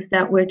the things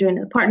that we're doing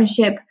in the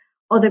partnership.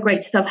 Other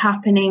great stuff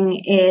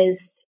happening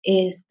is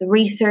the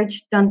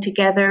research done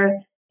together,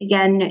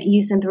 again,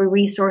 using the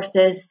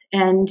resources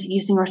and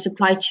using our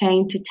supply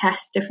chain to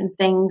test different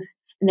things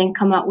and then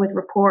come up with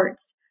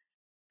reports.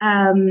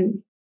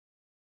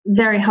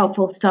 Very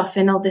helpful stuff,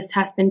 and all this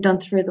has been done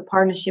through the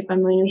partnership. I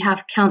mean, we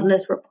have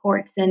countless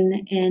reports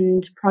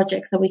and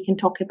projects that we can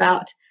talk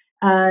about.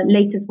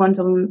 Latest ones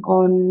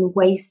on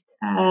waste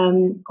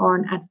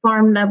at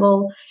farm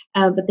level,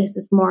 but this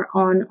is more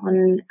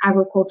on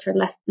agriculture,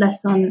 less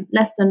on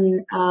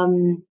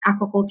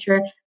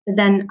aquaculture. But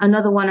then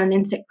another one on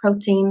insect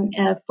protein,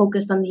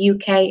 focused on the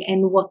UK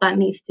and what that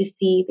needs to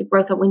see, the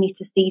growth that we need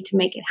to see to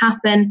make it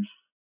happen.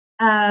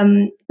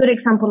 Good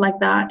example like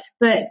that.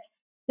 But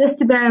just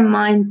to bear in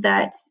mind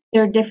that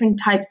there are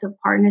different types of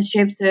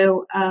partnerships.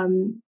 So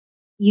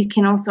you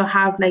can also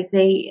have, like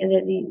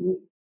the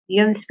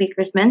other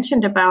speakers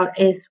mentioned about,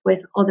 is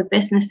with other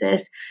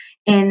businesses,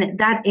 and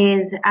that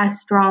is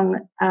as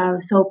strong.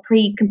 So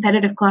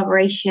pre-competitive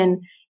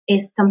collaboration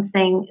is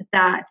something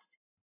that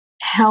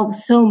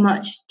helps so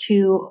much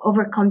to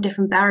overcome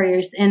different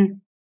barriers.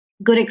 And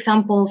good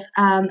examples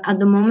at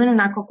the moment, an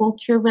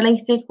aquaculture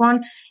related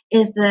one,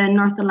 is the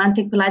North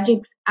Atlantic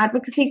Pelagics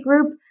Advocacy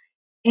Group.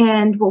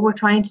 And what we're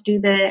trying to do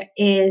there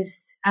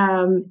is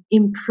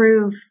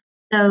improve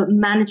the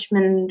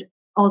management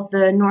of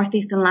the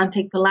Northeast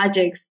Atlantic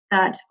pelagics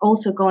that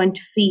also go into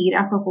feed,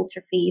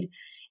 aquaculture feed.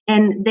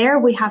 And there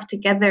we have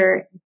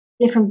together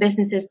different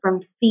businesses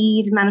from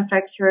feed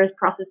manufacturers,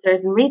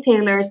 processors, and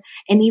retailers,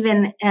 and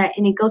even,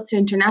 and it goes to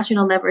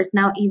international levels.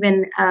 Now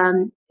even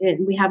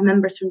we have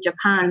members from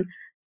Japan.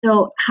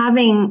 So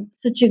having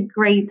such a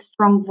great,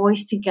 strong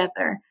voice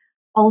together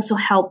also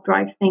help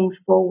drive things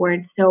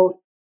forward. So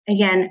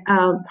again,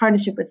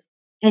 partnership with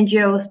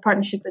NGOs,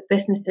 partnership with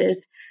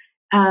businesses,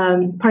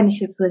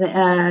 partnerships with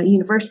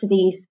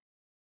universities,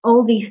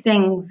 all these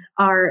things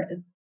are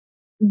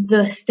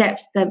the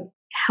steps that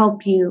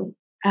help you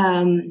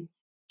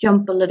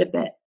jump a little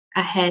bit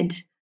ahead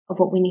of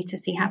what we need to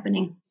see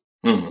happening.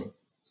 Mm-hmm.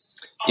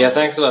 Yeah,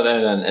 thanks a lot,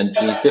 Ellen. And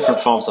these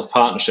different forms of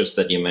partnerships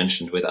that you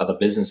mentioned with other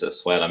businesses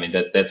as well. I mean,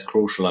 that's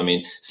crucial. I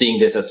mean, seeing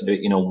this as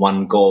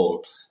one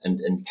goal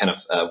and kind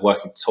of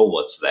working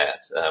towards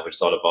that, which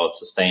is all about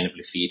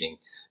sustainably feeding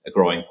a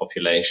growing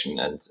population.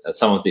 And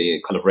some of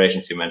the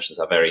collaborations you mentioned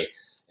are very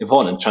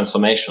important and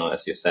transformational,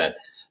 as you said.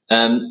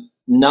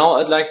 Now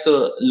I'd like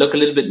to look a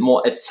little bit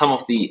more at some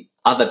of the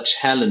other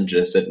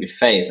challenges that we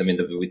face. I mean,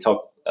 we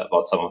talked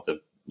about some of the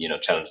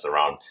challenges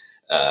around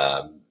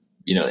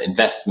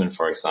investment,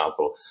 for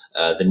example,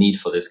 the need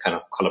for this kind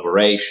of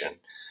collaboration.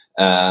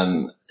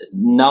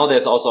 Now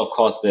there's also, of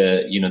course,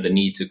 the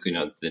need to,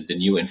 the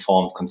new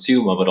informed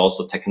consumer, but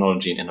also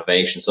technology and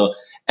innovation. So,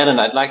 Ellen,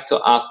 I'd like to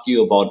ask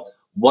you about,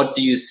 what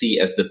do you see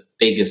as the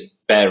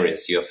biggest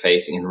barriers you're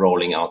facing in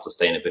rolling out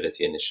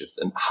sustainability initiatives,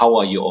 and how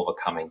are you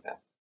overcoming them?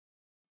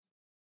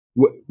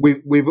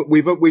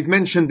 We've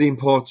mentioned the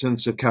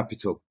importance of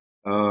capital.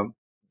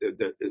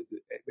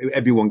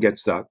 Everyone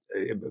gets that,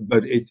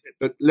 but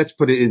let's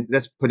put it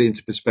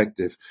into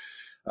perspective.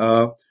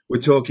 We're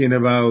talking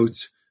about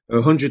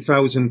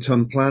 100,000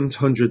 ton plant,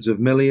 hundreds of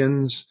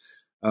millions.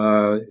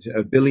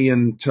 1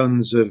 billion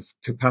tons of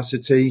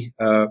capacity,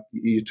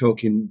 you're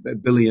talking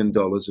 $1 billion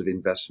of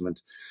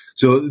investment.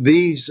 So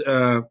these,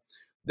 the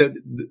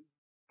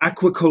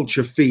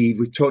aquaculture feed,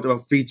 we've talked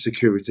about feed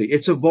security.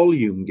 It's a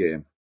volume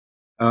game.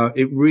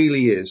 It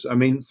really is. I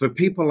mean, for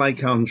people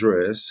like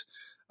Andreas,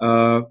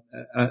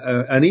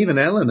 and even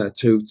Helena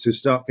to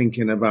start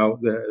thinking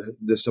about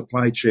the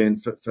supply chain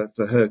for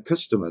her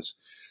customers,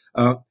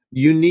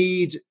 you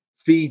need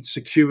feed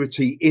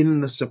security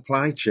in the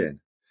supply chain.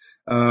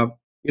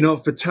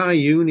 For Thai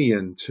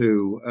Union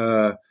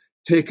to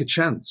take a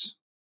chance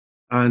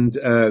and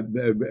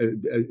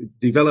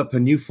develop a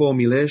new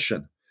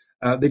formulation,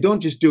 they don't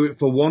just do it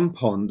for one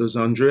pond, as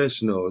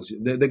Andreas knows.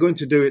 They're going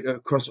to do it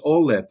across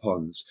all their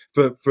ponds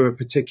for a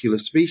particular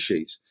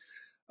species.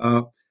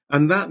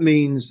 And that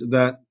means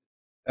that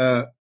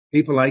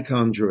people like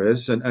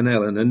Andreas and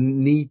Helena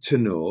need to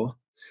know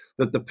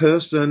that the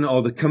person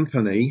or the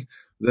company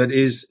that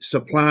is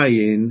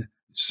supplying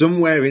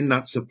somewhere in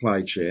that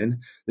supply chain,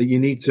 that you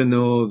need to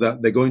know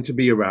that they're going to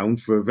be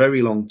around for a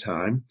very long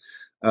time,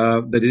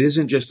 that it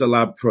isn't just a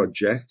lab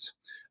project,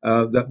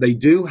 that they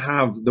do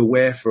have the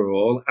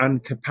wherewithal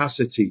and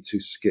capacity to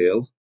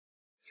scale,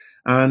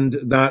 and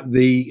that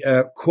the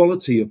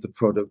quality of the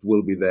product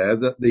will be there,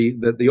 that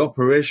the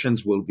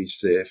operations will be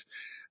safe.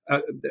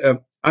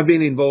 I've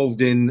been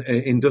involved in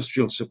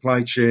industrial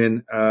supply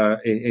chain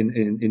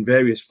in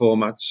various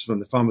formats, from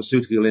the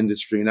pharmaceutical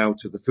industry now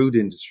to the food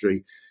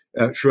industry,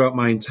 throughout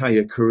my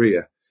entire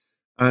career.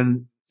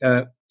 And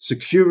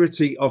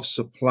security of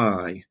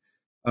supply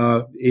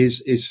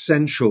is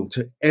essential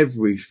to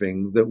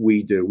everything that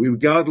we do,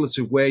 regardless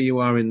of where you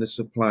are in the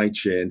supply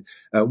chain.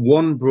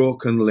 One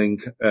broken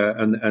link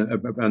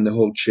and the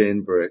whole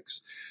chain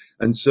breaks.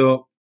 And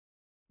so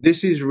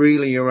this is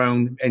really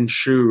around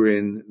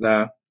ensuring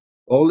that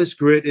all this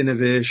great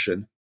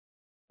innovation,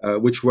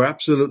 which we're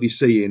absolutely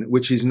seeing,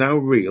 which is now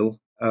real.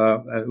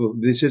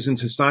 This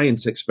isn't a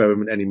science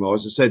experiment anymore.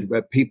 As I said,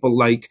 people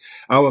like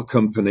our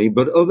company,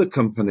 but other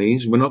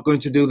companies, we're not going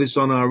to do this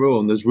on our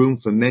own. There's room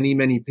for many,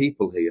 many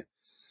people here.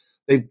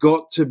 They've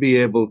got to be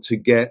able to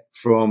get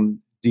from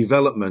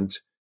development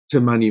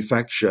to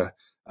manufacture,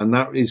 and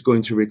that is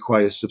going to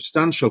require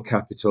substantial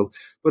capital,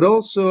 but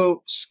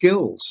also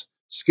skills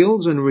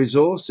and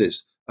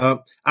resources.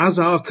 As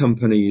our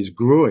company is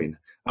growing,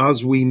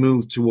 as we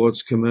move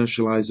towards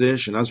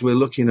commercialization, as we're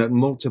looking at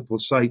multiple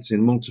sites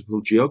in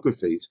multiple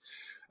geographies,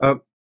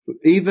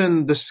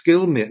 even the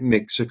skill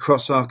mix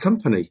across our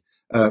company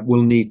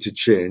will need to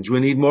change. We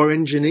need more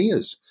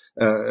engineers,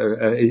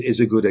 is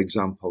a good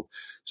example.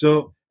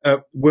 So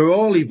we're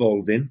all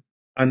evolving,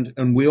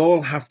 and we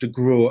all have to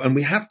grow, and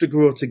we have to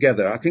grow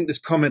together. I think this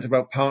comment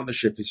about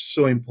partnership is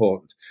so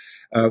important.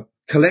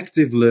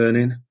 Collective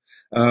learning,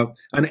 and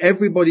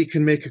everybody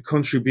can make a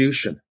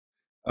contribution.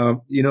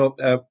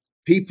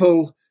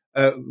 People,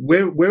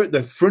 we're at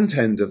the front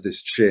end of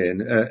this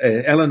chain.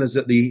 Eleanor's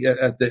at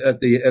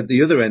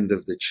the other end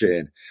of the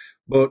chain.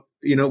 But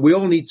we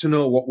all need to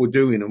know what we're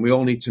doing, and we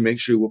all need to make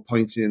sure we're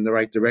pointing in the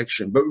right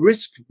direction. But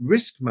risk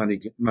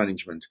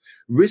management,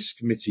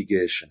 risk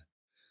mitigation,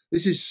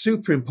 this is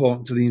super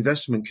important to the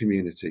investment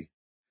community.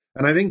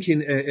 And I think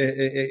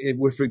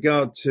with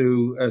regard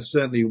to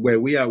certainly where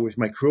we are with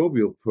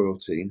microbial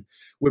protein,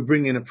 we're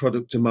bringing a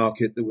product to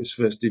market that was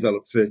first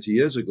developed 30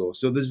 years ago.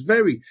 So there's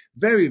very,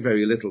 very,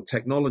 very little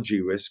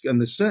technology risk, and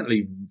there's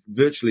certainly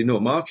virtually no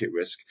market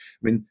risk.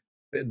 I mean,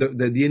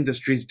 the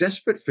industry is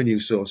desperate for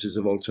new sources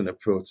of alternate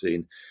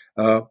protein.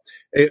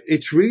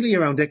 It's really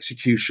around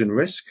execution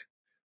risk,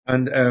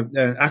 and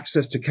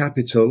access to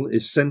capital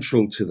is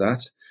central to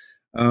that.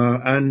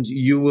 And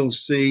you will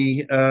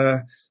see,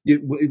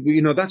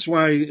 that's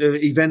why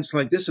events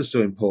like this are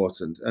so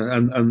important,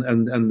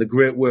 and the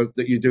great work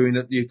that you're doing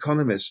at the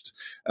Economist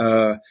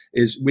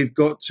is we've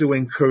got to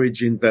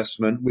encourage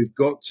investment. We've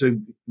got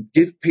to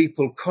give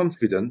people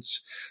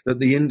confidence that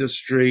the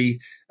industry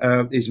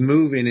is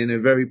moving in a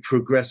very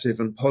progressive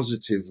and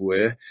positive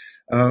way.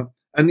 And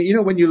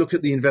when you look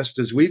at the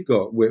investors we've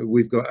got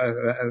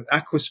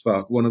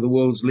Aquaspark, one of the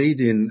world's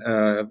leading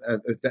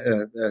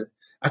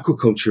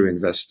aquaculture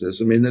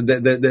investors. I mean,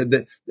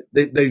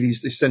 they've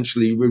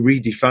essentially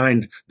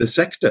redefined the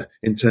sector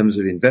in terms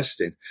of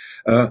investing.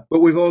 But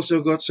we've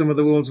also got some of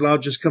the world's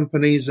largest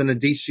companies, and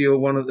Adesio,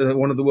 one of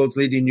the world's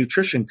leading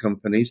nutrition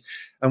companies,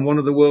 and one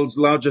of the world's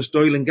largest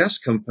oil and gas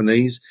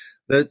companies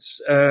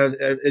that's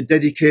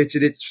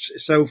dedicated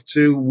itself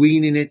to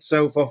weaning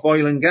itself off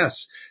oil and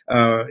gas.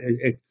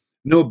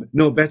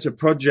 No better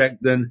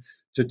project than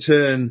to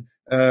turn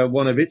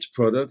one of its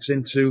products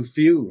into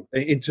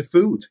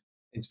food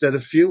instead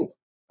of fuel.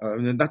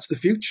 And that's the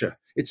future.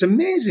 It's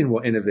amazing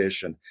what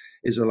innovation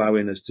is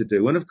allowing us to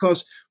do. And of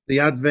course, the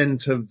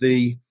advent of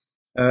the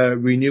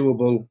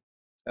renewable,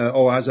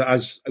 or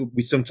as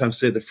we sometimes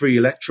say, the free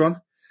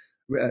electron.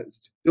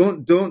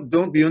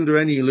 Don't be under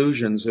any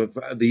illusions of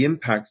the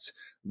impact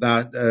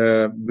that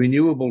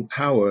renewable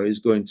power is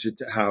going to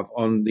have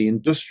on the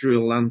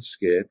industrial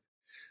landscape.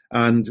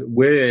 And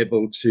we're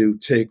able to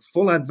take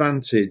full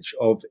advantage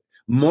of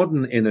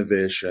modern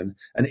innovation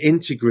and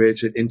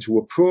integrate it into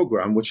a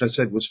program, which I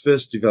said was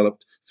first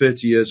developed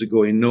 30 years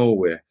ago in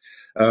Norway.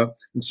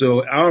 And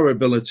so our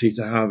ability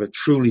to have a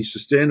truly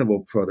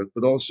sustainable product,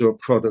 but also a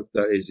product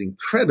that is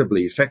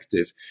incredibly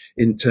effective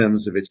in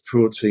terms of its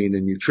protein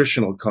and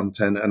nutritional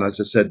content, and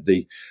as I said,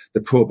 the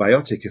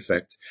probiotic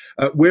effect,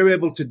 we're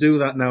able to do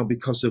that now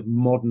because of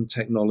modern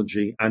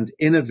technology and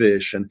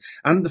innovation,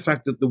 and the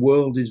fact that the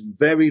world is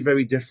very,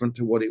 very different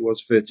to what it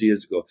was 30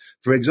 years ago.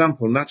 For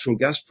example, natural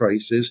gas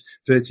prices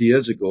 30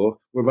 years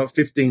ago were about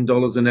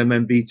 $15 an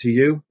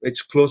MMBTU.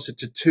 It's closer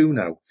to $2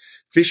 now.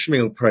 Fish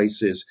meal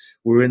prices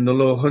were in the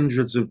low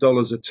hundreds of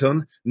dollars a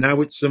ton.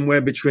 Now it's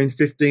somewhere between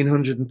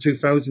 1,500 and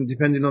 2,000,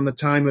 depending on the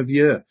time of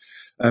year.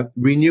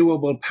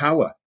 Renewable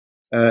power,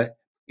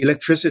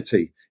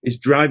 electricity is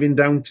driving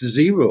down to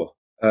zero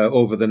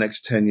over the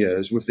next 10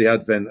 years with the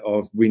advent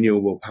of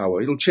renewable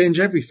power. It'll change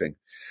everything.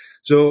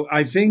 So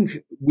I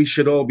think we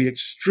should all be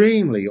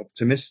extremely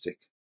optimistic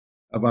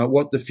about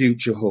what the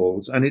future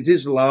holds. And it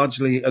is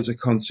largely as a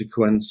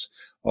consequence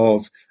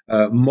of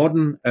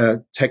modern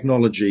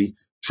technology,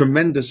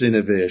 tremendous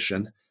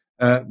innovation,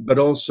 but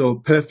also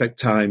perfect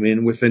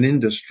timing with an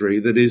industry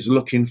that is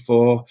looking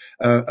for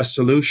a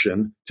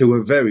solution to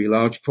a very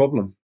large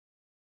problem.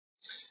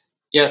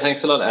 Yeah,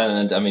 thanks a lot, Alan.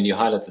 And I mean, you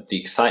highlighted the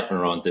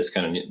excitement around this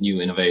kind of new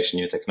innovation,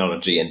 new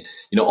technology, and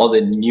all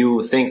the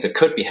new things that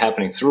could be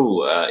happening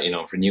through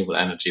renewable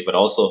energy. But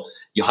also,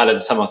 you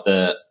highlighted some of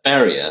the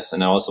barriers,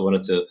 and I also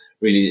wanted to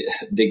really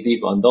dig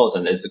deep on those.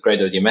 And it's great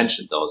that you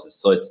mentioned those.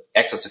 So it's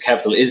access to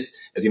capital is,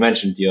 as you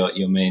mentioned,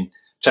 your main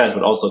challenge,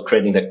 but also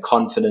creating that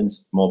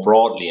confidence more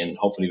broadly, and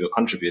hopefully we're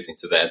contributing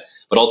to that.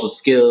 But also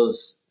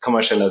skills,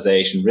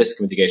 commercialization, risk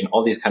mitigation,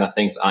 all these kind of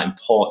things are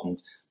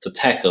important to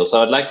tackle.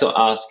 So I'd like to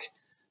ask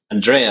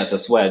Andreas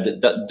as well,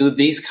 do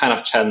these kind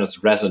of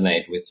challenges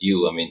resonate with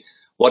you? I mean,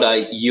 what are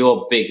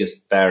your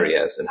biggest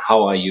barriers and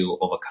how are you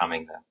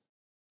overcoming them?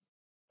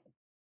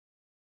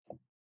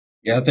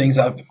 Yeah, thanks.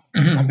 I've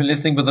been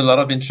listening with a lot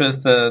of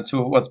interest to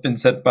what's been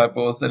said by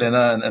both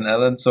Helena and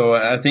Alan. So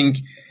I think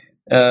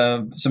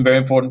some very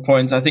important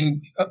points. I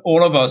think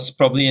all of us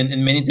probably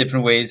in many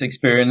different ways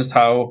experienced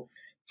how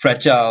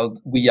fragile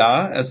we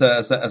are as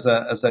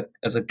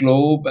a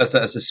globe, as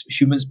a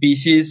human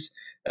species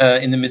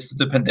in the midst of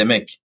the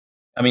pandemic.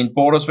 I mean,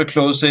 borders were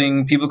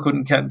closing, people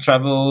can't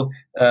travel,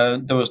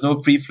 there was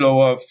no free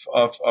flow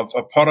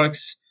of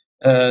products.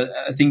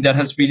 I think that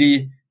has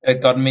really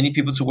gotten many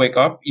people to wake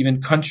up,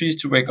 even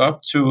countries to wake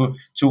up to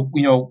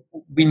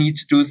we need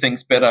to do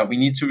things better. We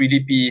need to really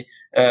be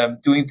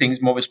doing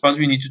things more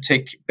responsibly. We need to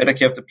take better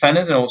care of the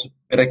planet and also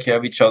better care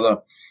of each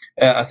other.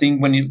 I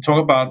think when you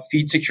talk about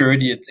feed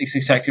security, it's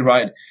exactly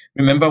right.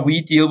 Remember,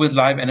 we deal with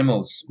live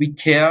animals. We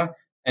care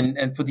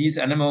and for these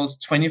animals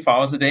 24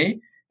 hours a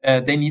day.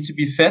 They need to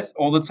be fed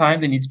all the time.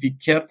 They need to be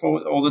cared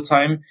for all the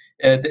time.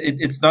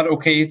 It's not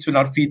okay to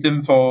not feed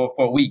them for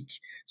a week.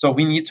 So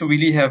we need to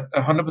really have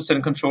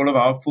 100% control of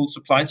our food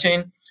supply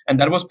chain.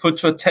 And that was put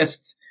to a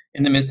test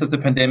in the midst of the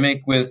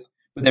pandemic with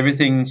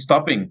everything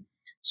stopping.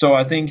 So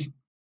I think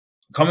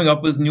coming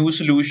up with new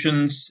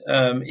solutions,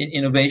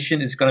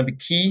 innovation is going to be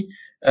key.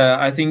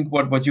 I think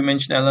what you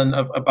mentioned, Alan,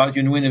 about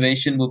your new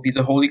innovation will be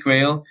the holy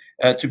grail,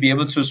 to be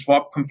able to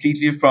swap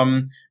completely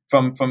from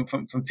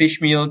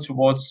fish meal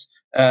towards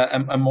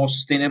a more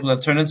sustainable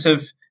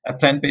alternative, a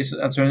plant-based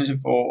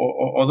alternative,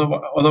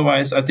 or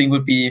otherwise, I think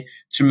would be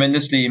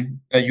tremendously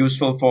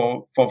useful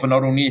for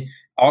not only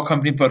our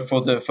company but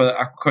for the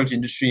aquaculture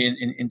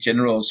industry in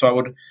general. So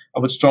I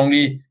would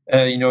strongly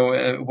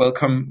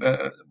welcome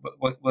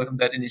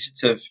that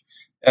initiative.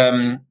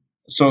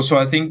 So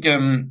I think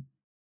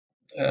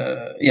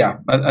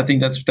I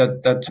think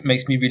that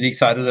makes me really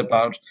excited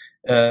about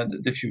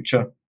the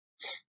future.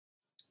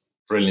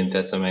 Brilliant.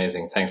 That's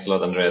amazing. Thanks a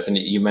lot, Andreas. And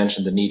you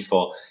mentioned the need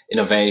for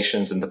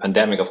innovations, and the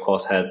pandemic, of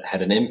course, had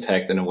an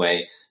impact in a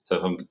way. So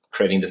from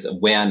creating this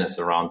awareness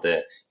around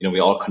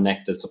we're all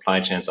connected, supply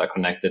chains are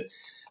connected.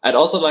 I'd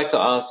also like to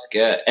ask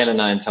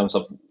Helena in terms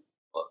of,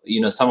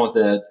 some of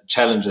the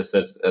challenges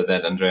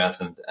that Andreas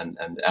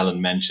and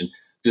Alan mentioned.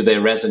 Do they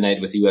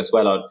resonate with you as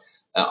well? Or,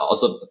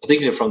 also,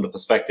 particularly from the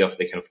perspective of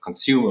the kind of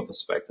consumer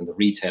perspective and the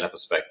retailer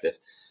perspective.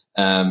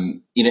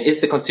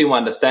 Is the consumer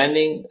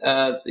understanding,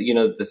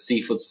 the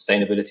seafood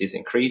sustainability is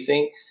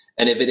increasing?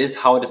 And if it is,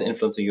 how it is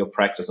influencing your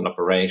practice and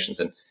operations?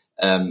 And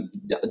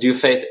do you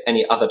face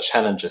any other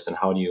challenges, and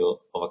how do you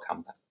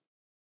overcome that?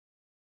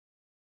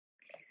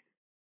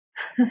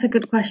 That's a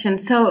good question.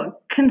 So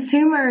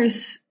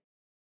consumers,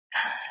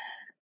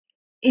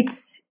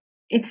 it's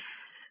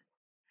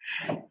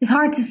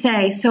hard to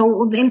say.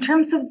 So in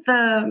terms of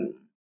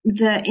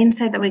the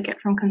insight that we get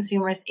from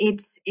consumers,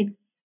 it's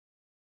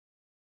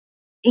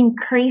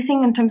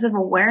increasing in terms of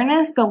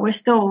awareness, but we're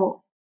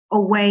still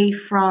away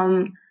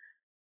from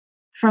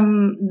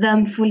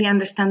them fully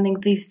understanding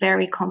these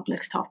very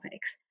complex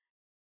topics.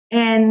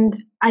 And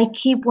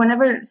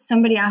whenever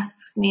somebody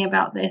asks me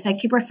about this, I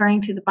keep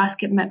referring to the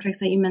basket metrics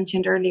that you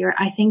mentioned earlier.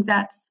 I think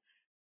that's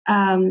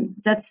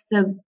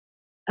the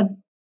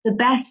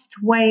best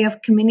way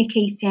of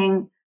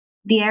communicating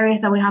the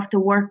areas that we have to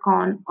work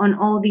on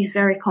all these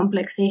very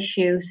complex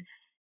issues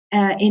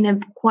in a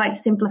quite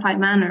simplified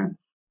manner.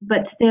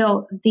 But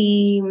still,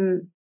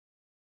 the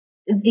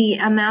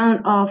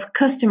amount of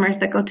customers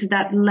that go to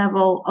that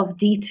level of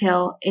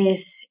detail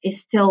is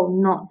still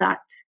not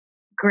that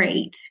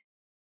great,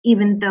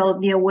 even though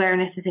the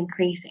awareness is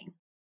increasing.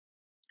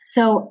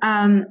 So,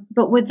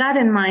 but with that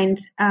in mind,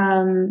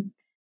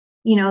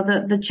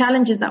 the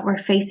challenges that we're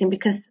facing,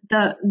 because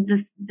the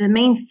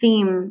main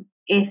theme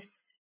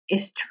is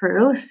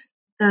truth.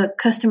 The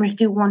customers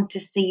do want to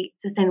see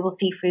sustainable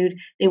seafood.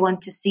 They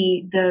want to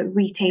see the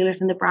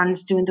retailers and the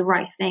brands doing the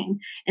right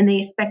thing, and they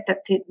expect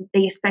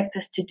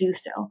us to do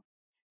so.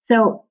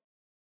 So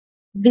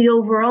the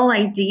overall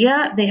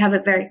idea, they have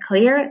it very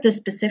clear. The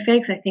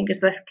specifics, I think,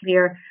 is less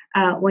clear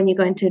when you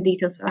go into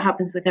details of what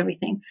happens with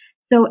everything.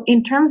 So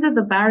in terms of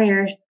the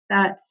barriers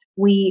that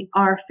we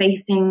are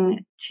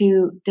facing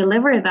to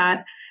deliver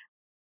that,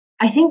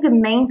 I think the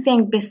main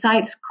thing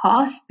besides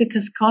cost,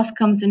 because cost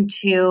comes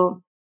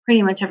into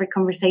pretty much every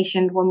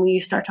conversation when we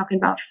start talking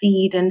about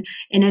feed and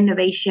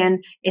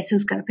innovation, is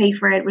who's going to pay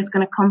for it, where it's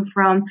going to come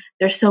from.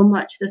 There's so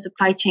much the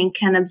supply chain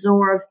can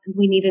absorb.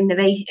 We need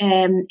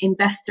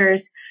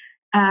investors.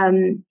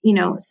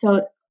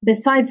 So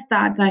besides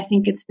that, I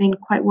think it's been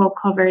quite well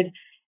covered.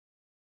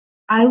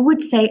 I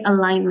would say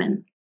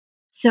alignment.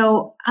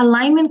 So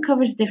alignment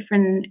covers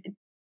different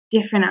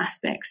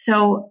aspects.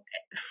 So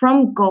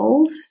from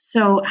goals,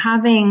 so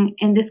having,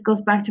 and this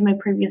goes back to my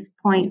previous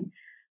point,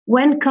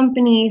 when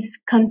companies,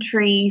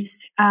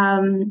 countries,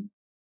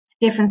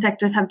 different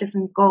sectors have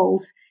different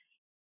goals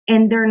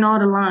and they're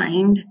not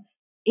aligned,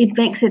 it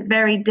makes it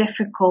very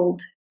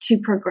difficult to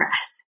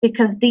progress,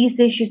 because these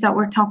issues that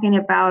we're talking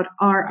about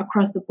are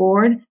across the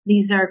board.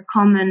 These are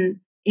common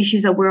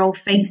issues that we're all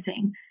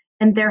facing.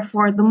 And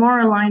therefore, the more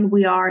aligned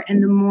we are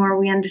and the more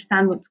we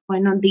understand what's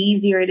going on, the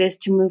easier it is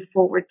to move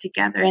forward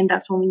together. And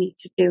that's what we need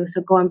to do.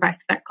 So going back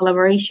to that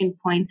collaboration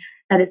point,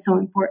 that is so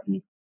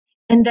important.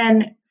 And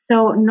then,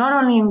 so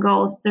not only in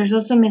goals, there's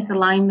also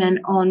misalignment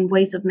on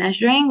ways of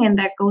measuring. And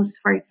that goes,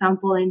 for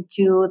example,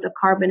 into the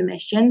carbon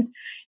emissions.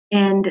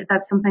 And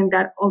that's something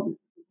that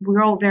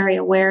we're all very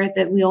aware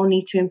that we all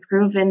need to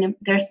improve. And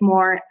there's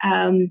more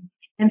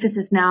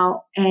emphasis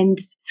now and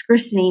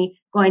scrutiny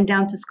going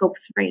down to scope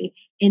 3,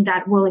 and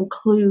that will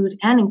include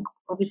and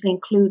obviously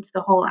includes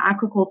the whole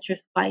aquaculture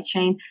supply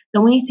chain.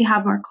 So we need to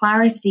have more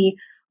clarity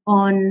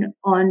on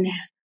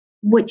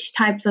which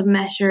types of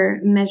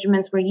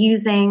measurements we're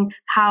using,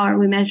 how are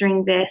we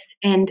measuring this,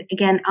 and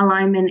again,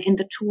 alignment in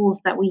the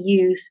tools that we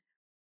use,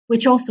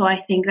 which also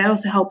I think that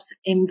also helps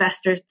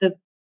investors to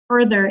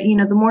further,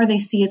 the more they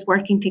see us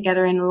working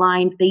together and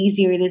aligned, the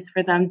easier it is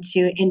for them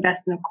to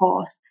invest in a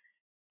cause.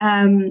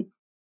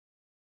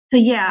 So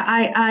yeah,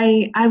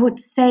 I would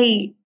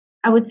say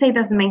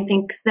that's the main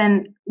thing. 'Cause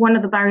then one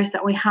of the barriers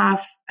that we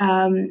have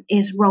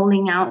is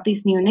rolling out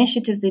these new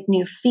initiatives, these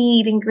new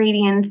feed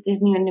ingredients, these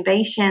new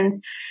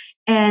innovations,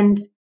 and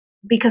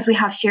because we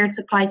have shared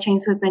supply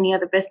chains with many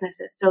other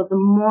businesses. So the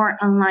more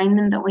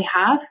alignment that we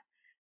have,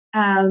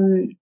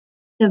 the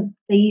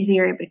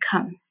easier it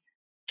becomes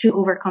to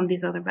overcome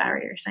these other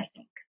barriers, I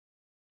think.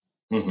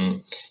 Mm-hmm.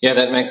 Yeah,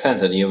 that makes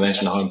sense. And you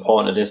mentioned how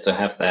important it is to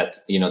have that,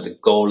 the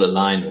goal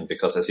alignment,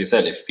 because as you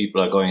said, if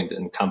people are going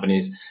in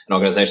companies and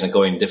organizations are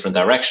going in different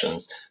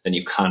directions, then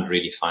you can't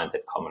really find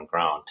that common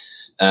ground.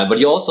 But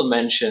you also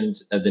mentioned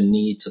the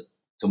need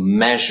to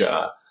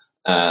measure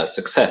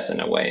success in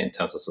a way in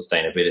terms of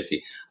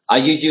sustainability. Are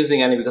you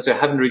using any, because we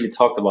haven't really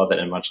talked about that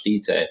in much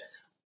detail,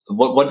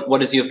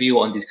 what is your view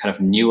on these kind of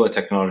newer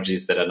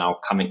technologies that are now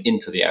coming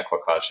into the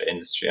aquaculture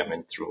industry? I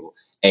mean, through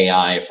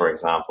AI, for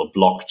example,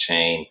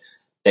 blockchain,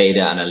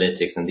 data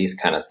analytics, and these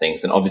kind of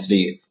things. And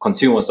obviously,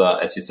 consumers are,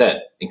 as you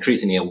said,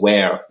 increasingly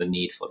aware of the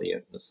need for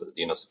the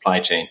supply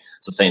chain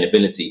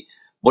sustainability.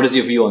 What is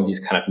your view on these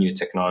kind of new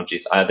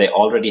technologies? Are they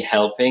already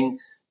helping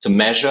to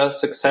measure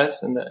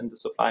success in the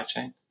supply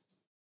chain?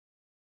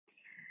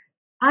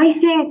 I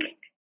think,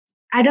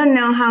 I don't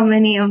know how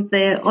many of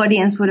the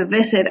audience would have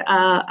visited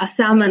a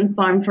salmon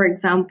farm, for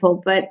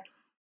example, but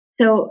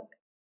so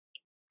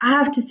I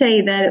have to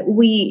say that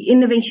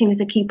innovation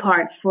is a key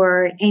part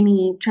for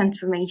any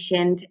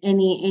transformation,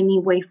 any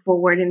way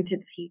forward into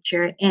the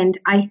future. And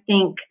I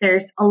think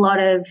there's a lot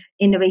of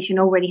innovation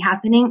already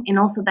happening, and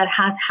also that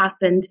has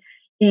happened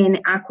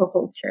in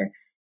aquaculture.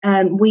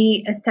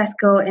 We as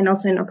Tesco and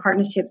also in our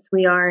partnerships,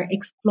 we are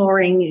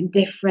exploring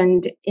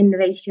different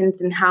innovations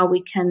and how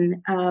we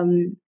can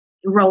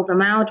roll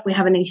them out. We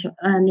have an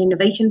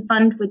innovation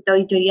fund with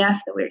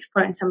WWF that we're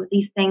exploring some of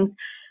these things.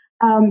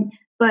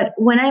 But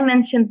when I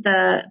mentioned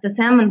the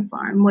salmon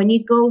farm, when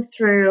you go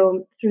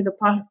through the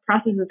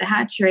process of the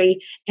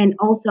hatchery and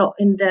also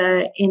in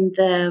the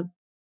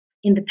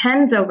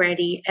pens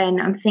already,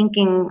 and I'm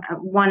thinking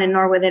one in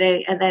Norway that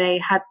I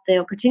had the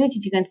opportunity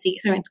to go and see,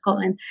 sorry, in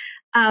Scotland.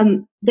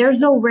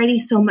 There's already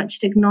so much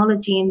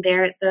technology in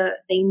there.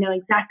 They know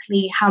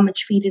exactly how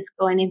much feed is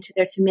going into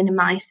there to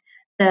minimize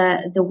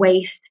the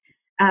waste.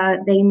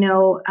 They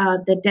know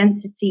the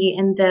density,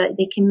 and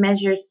they can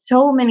measure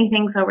so many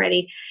things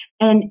already,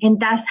 and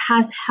that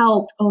has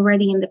helped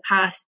already in the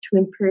past to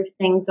improve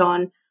things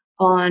on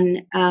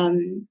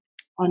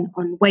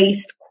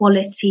waste,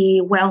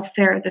 quality,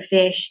 welfare of the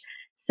fish.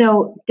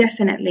 So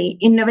definitely,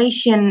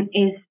 innovation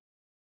is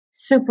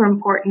super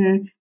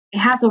important. It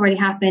has already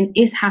happened,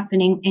 is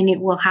happening, and it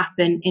will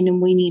happen,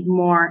 and we need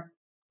more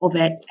of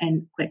it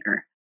and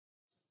quicker.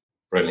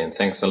 Brilliant.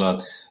 Thanks a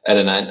lot,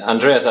 Ellen. And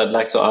Andreas, I'd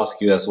like to ask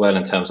you as well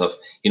in terms of,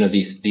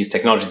 these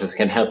technologies that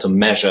can help to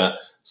measure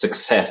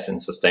success in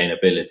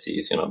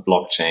sustainability,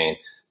 blockchain,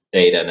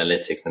 data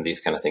analytics, and these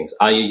kind of things.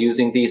 Are you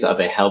using these? Are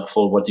they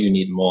helpful? What do you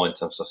need more in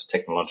terms of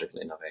technological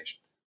innovation?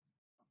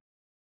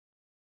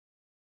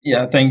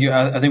 Yeah, thank you.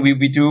 I think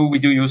we do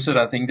use it.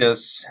 I think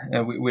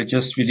we're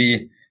just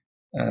really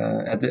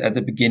at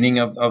the beginning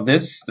of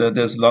this.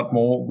 There's a lot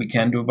more we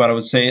can do, but I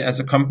would say as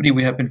a company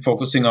we have been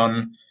focusing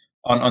on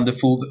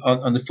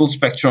the full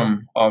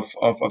spectrum of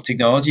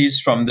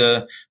technologies from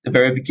the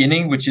very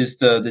beginning, which is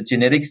the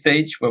genetic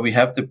stage, where we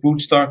have the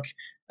broodstock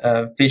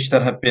fish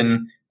that have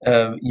been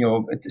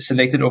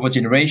selected over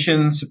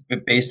generations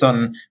based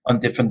on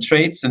different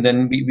traits, and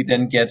then we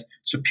then get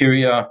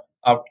superior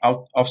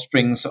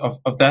offsprings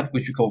of that,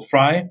 which we call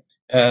fry,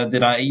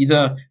 that are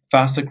either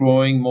faster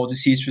growing, more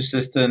disease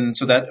resistant.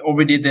 So that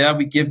already there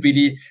we give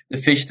really the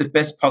fish the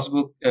best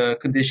possible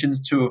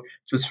conditions to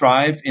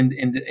thrive in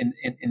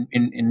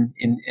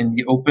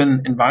the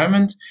open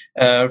environment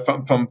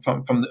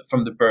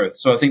from the birth.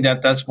 So I think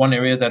that's one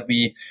area that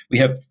we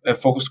have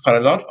focused quite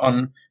a lot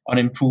on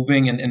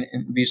improving and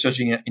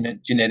researching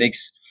in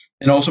genetics.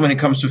 And also when it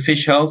comes to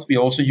fish health, we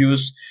also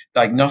use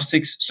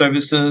diagnostics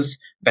services,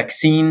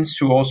 vaccines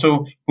to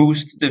also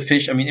boost the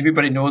fish. I mean,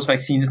 everybody knows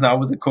vaccines now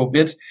with the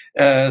COVID.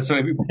 So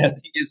everybody, I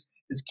think, is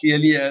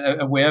clearly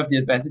aware of the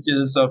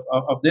advantages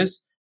of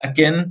this.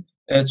 Again,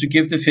 to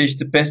give the fish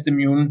the best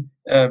immune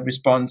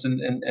response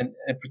and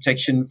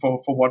protection for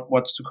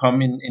what's to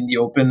come in the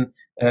open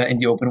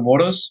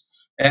waters.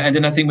 And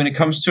then I think when it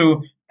comes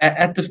to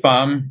at the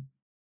farm,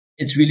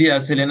 it's really,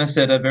 as Helena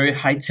said, a very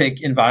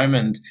high-tech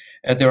environment.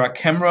 There are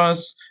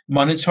cameras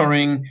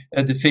monitoring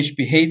the fish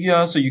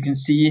behavior, so you can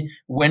see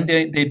when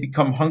they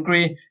become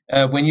hungry,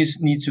 when you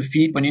need to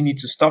feed, when you need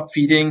to stop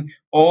feeding,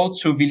 all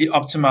to really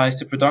optimize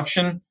the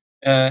production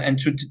and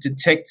to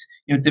detect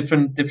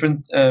different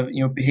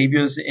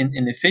behaviors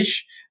in the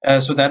fish.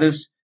 So that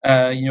is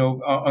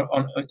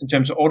in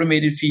terms of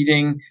automated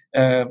feeding,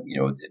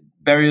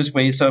 various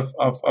ways of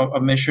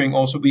measuring.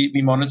 Also,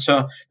 we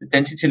monitor the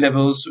density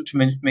levels to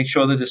make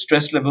sure that the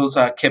stress levels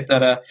are kept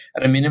at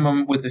a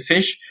minimum with the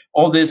fish.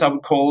 All this I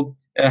would call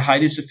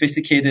highly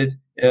sophisticated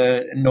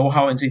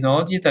know-how and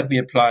technology that we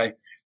apply.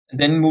 And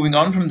then moving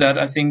on from that,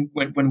 I think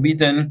when we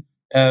then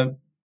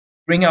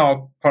bring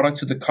our product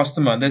to the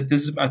customer,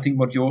 this is I think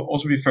what you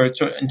also referred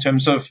to in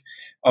terms of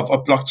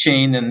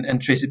blockchain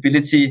and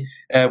traceability.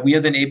 We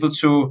are then able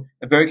to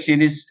very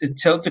clearly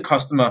tell the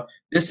customer,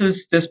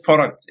 this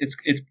product,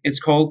 it's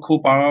called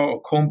Coolbarrow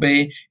or Combe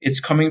Bay. It's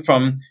coming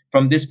from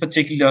this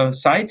particular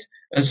site.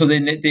 So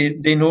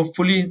they know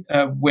fully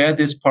where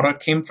this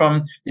product came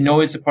from. They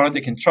know it's a product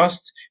they can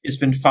trust. It's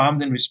been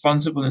farmed in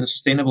responsible and a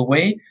sustainable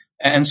way.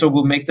 And so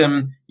we'll make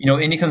them,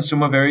 any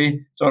consumer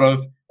very sort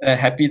of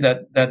happy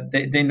that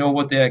they know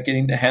what they are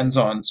getting their hands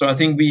on. So I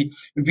think we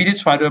really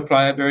try to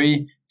apply a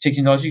very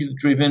technologically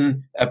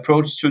driven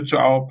approach to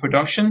our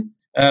production.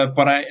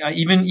 But I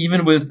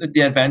even with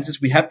the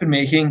advances we have been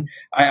making,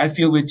 I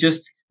feel we're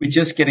just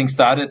getting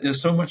started.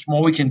 There's so much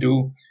more we can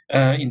do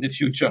in the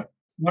future.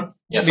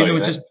 Maybe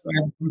we just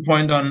add one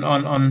point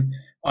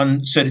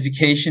on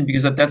certification,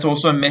 because that's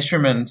also a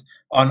measurement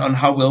on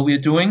how well we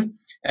are doing.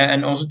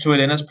 And also to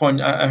Helena's point,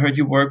 I heard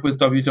you work with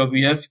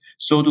WWF.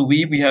 So do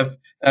we. We have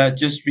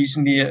just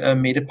recently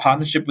made a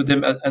partnership with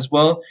them as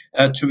well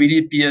to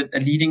really be a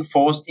leading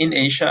force in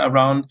Asia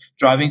around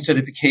driving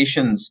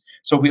certifications.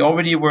 So we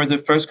already were the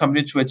first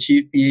company to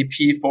achieve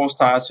BAP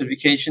 4-star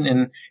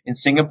certification in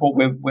Singapore,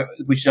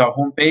 which is our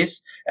home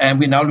base. And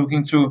we're now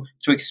looking to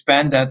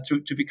expand that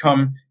to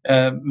become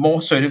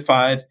more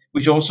certified,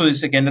 which also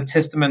is again a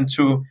testament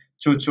to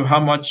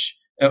how much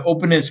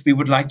openness we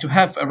would like to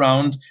have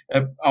around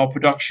our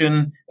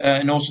production,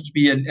 and also to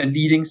be a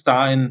leading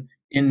star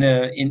in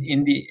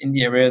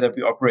the area that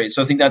we operate.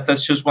 So I think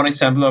that's just one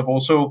example of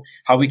also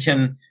how we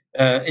can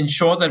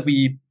ensure that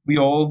we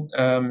all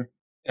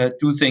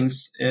do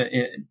things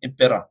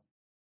better.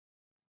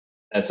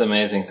 That's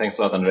amazing. Thanks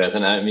a lot, Andreas.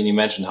 And I mean, you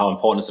mentioned how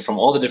important it is from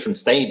all the different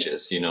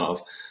stages,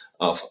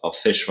 of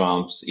fish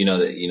farms.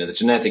 The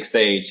genetic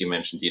stage. You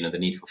mentioned, the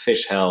need for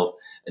fish health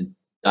and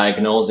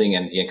diagnosing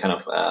and kind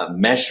of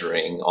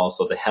measuring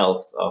also the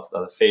health of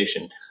the fish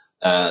and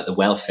the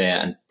welfare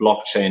and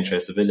blockchain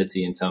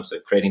traceability in terms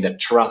of creating that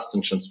trust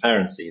and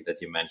transparency that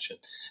you mentioned.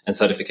 And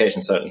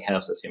certification certainly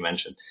helps, as you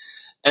mentioned.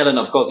 Ellen,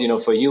 of course,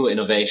 for you,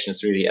 innovation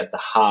is really at the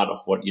heart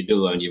of what you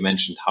do. And you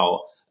mentioned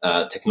how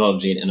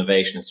technology and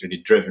innovation has really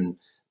driven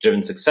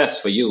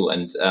success for you.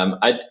 And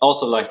I'd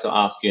also like to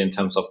ask you in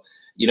terms of,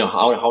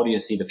 how do you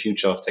see the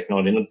future of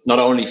technology, not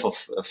only for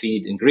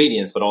feed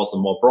ingredients, but also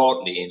more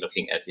broadly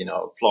looking at,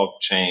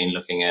 blockchain,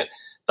 looking at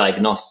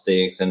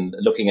diagnostics, and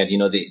looking at,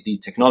 the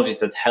technologies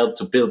that help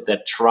to build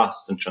that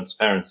trust and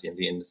transparency in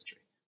the industry?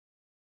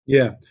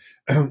 Yeah,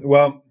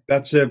 well,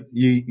 that's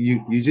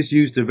you just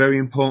used a very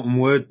important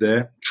word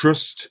there,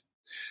 trust,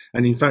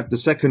 and in fact, the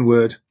second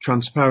word,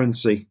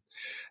 transparency.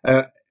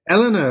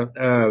 Helena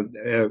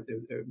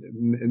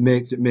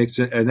makes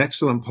an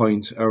excellent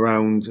point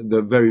around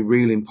the very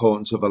real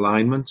importance of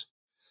alignment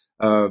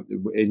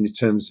in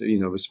terms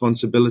of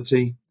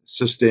responsibility,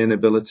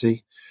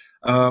 sustainability,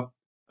 and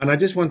I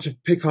just want to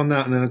pick on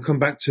that, and then I'll come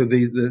back to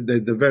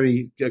the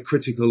very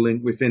critical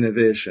link with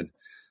innovation.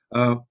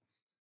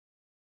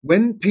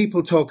 When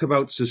people talk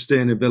about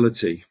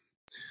sustainability,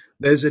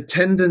 there's a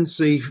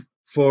tendency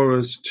for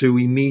us to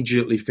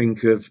immediately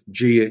think of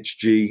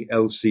GHG,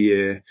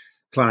 LCA,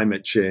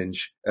 climate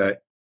change,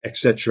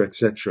 etc.,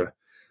 etc.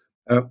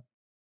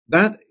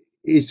 That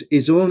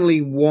is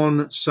only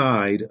one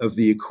side of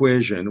the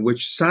equation,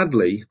 which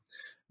sadly,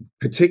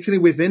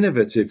 particularly with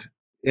innovative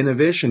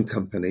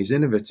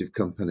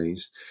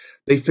companies,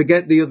 they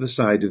forget the other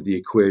side of the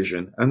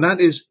equation, and that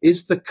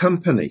is the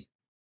company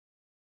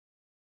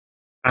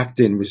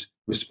acting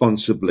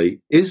responsibly?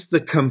 Is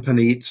the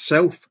company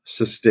itself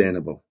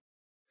sustainable?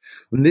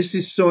 And this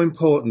is so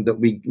important that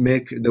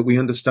we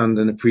understand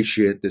and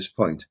appreciate this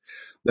point.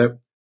 That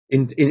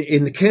in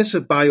the case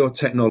of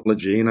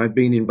biotechnology, and I've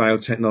been in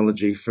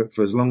biotechnology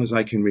for as long as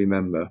I can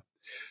remember,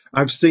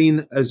 I've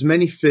seen as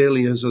many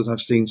failures as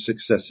I've seen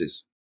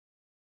successes.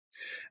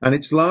 And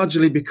it's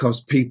largely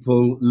because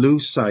people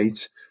lose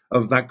sight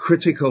of that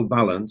critical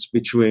balance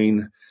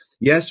between,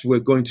 yes, we're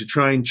going to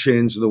try and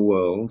change the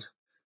world,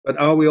 but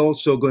are we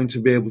also going to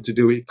be able to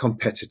do it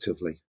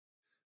competitively?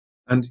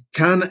 And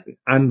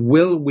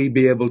will we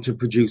be able to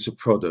produce a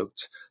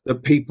product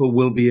that people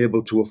will be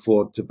able to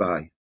afford to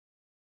buy?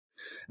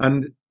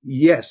 And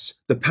yes,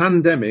 the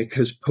pandemic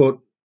has put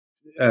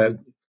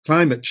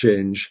climate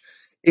change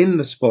in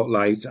the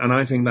spotlight, and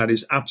I think that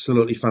is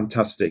absolutely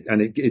fantastic.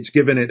 And it's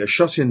given it a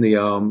shot in the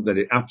arm that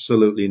it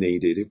absolutely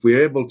needed. If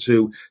we're able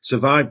to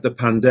survive the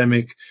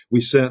pandemic, we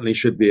certainly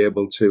should be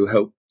able to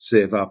help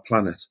save our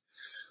planet.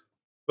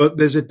 But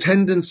there's a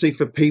tendency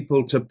for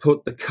people to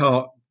put the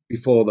cart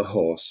before the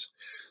horse,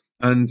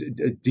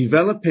 and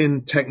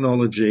developing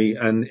technology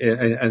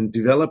and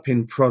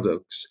developing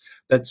products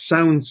that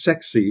sound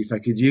sexy, if I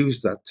could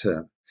use that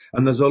term.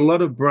 And there's a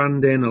lot of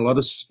branding, a lot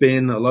of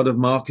spin, a lot of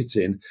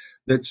marketing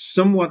that's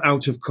somewhat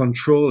out of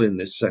control in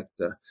this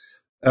sector.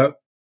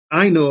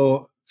 I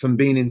know from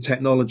being in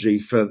technology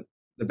for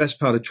the best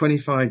part of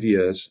 25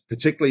 years,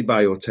 particularly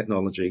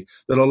biotechnology,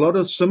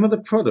 that some of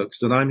the products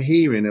that I'm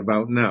hearing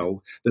about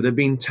now that have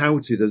been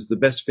touted as the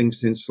best thing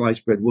since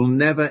sliced bread will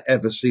never,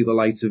 ever see the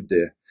light of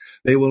day.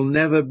 They will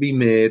never be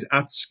made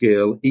at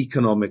scale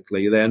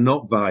economically. They're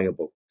not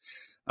viable.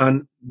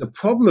 And the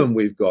problem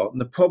we've got, and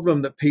the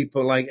problem that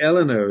people like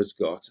Helena has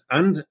got,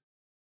 and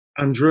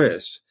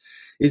Andreas,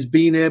 is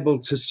being able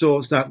to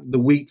sort out the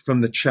wheat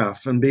from the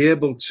chaff and be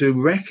able to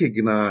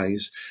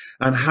recognize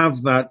and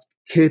have that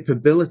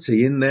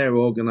capability in their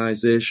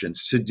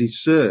organizations to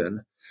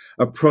discern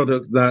a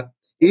product that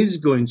is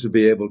going to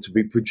be able to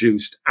be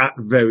produced at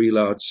very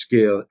large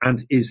scale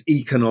and is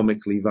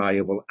economically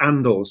viable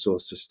and also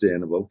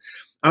sustainable,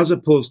 as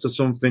opposed to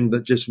something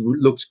that just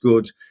looks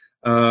good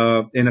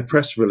in a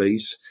press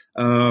release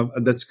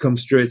that's come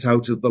straight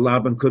out of the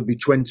lab and could be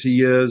 20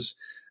 years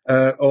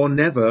or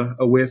never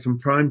away from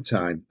prime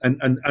time.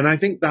 And I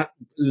think that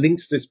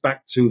links this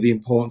back to the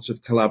importance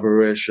of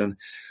collaboration.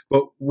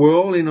 But we're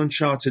all in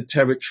uncharted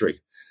territory.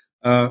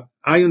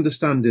 I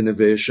understand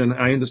innovation.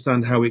 I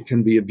understand how it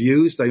can be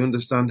abused. I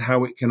understand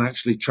how it can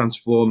actually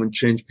transform and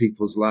change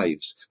people's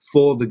lives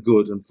for the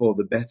good and for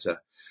the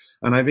better.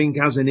 And I think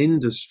as an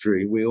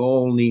industry, we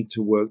all need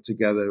to work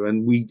together,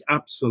 and we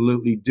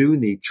absolutely do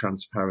need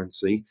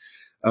transparency.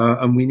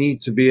 And we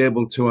need to be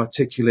able to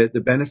articulate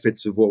the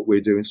benefits of what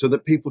we're doing so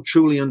that people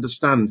truly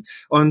understand.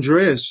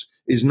 Andreas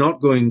is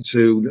not going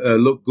to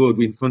look good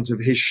in front of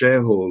his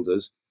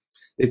shareholders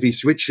if he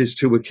switches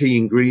to a key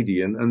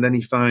ingredient and then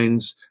he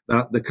finds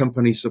that the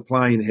company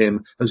supplying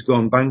him has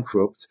gone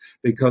bankrupt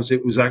because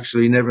it was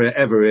actually never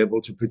ever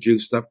able to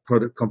produce that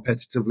product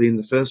competitively in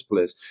the first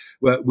place.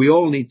 Well, we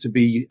all need to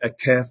be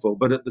careful,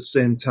 but at the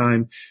same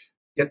time,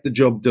 get the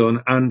job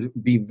done and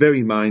be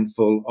very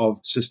mindful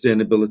of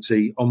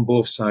sustainability on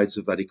both sides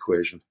of that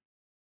equation.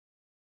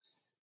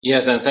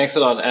 Yes, and thanks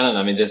a lot, Alan.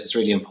 I mean, this is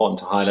really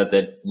important to highlight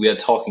that we are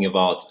talking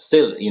about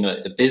still,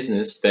 a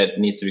business that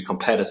needs to be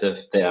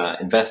competitive. There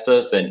are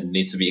investors, there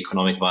needs to be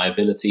economic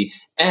viability,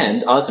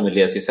 and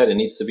ultimately, as you said, it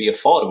needs to be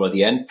affordable.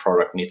 The end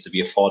product needs to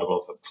be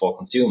affordable for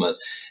consumers.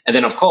 And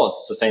then, of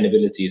course,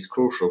 sustainability is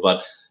crucial,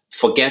 but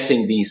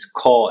forgetting these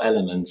core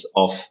elements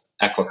of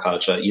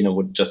aquaculture,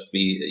 would just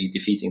be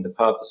defeating the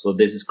purpose. So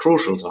this is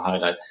crucial to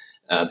highlight.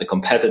 The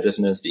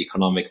competitiveness, the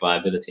economic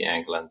viability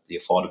angle, and the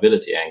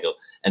affordability angle,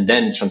 and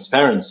then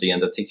transparency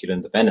and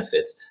articulating the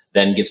benefits,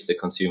 then gives the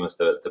consumers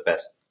the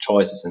best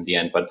choices in the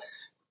end. But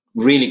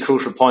really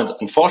crucial points.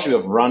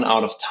 Unfortunately, we've run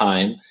out of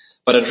time,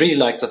 but I'd really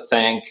like to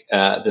thank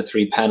the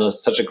three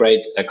panelists. Such a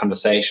great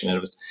conversation. It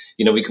was,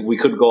 we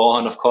could go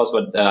on, of course,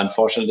 but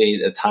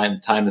unfortunately, the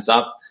time is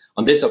up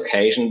on this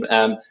occasion.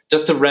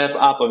 Just to wrap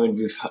up, I mean,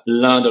 we've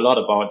learned a lot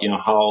about,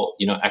 how,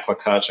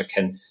 aquaculture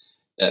can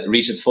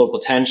reach its full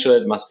potential.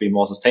 It must be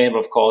more sustainable,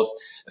 of course.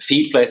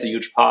 Feed plays a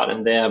huge part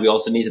in there. We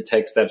also need to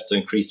take steps to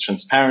increase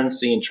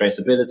transparency and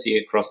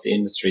traceability across the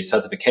industry.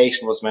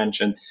 Certification was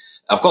mentioned.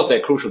 Of course, there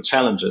are crucial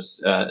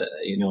challenges.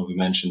 We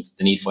mentioned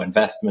the need for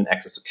investment,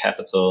 access to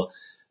capital,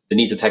 the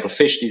need to tackle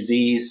fish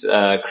disease,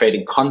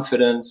 creating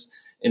confidence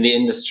in the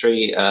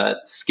industry,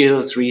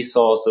 skills,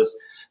 resources,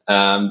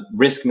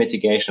 risk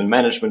mitigation,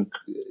 management,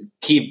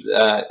 key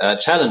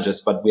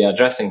challenges, but we are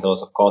addressing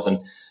those, of course. And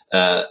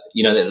a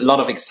lot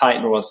of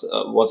excitement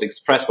was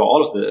expressed by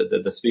all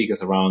of the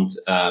speakers around,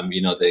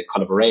 the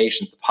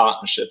collaborations, the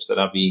partnerships that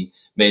are being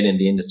made in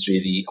the industry,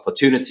 the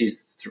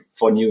opportunities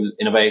for new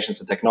innovations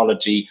and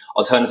technology,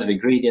 alternative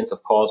ingredients,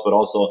 of course, but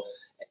also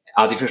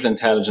artificial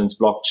intelligence,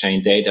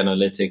 blockchain, data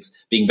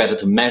analytics, being better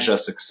to measure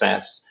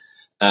success.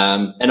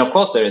 And of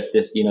course, there is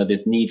this,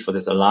 this need for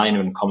this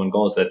alignment and common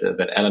goals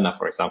that Helena,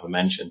 for example,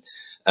 mentioned.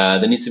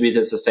 There needs to be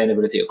the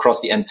sustainability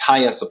across the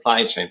entire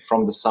supply chain,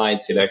 from the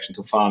site selection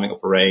to farming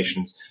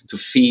operations to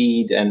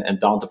feed and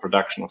down to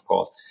production, of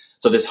course.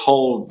 So this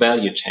whole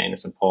value chain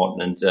is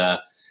important.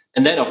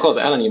 And then, of course,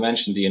 Alan, you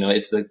mentioned,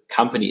 is the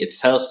company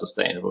itself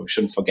sustainable? We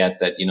shouldn't forget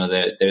that,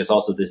 there is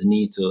also this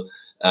need to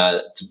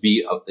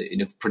be,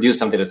 produce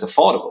something that's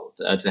affordable,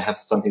 to have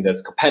something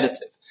that's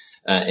competitive,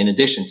 in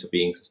addition to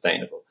being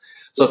sustainable.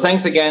 So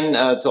thanks again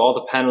to all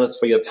the panelists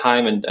for your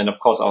time, and of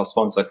course our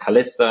sponsor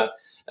Calysta.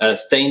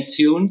 Stay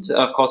tuned,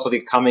 of course, for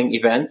the coming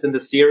events in the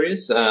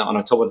series. On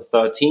October the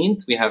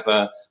 13th, we have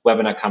a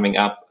webinar coming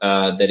up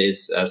that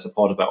is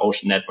supported by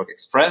Ocean Network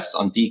Express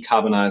on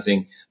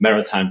decarbonizing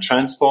maritime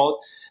transport.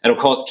 And of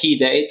course, key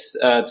dates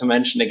to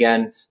mention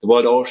again: the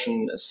World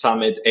Ocean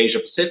Summit Asia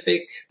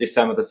Pacific,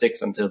 December the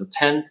 6th until the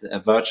 10th, a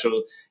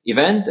virtual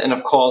event, and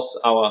of course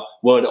our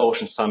World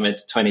Ocean Summit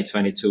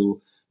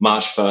 2022.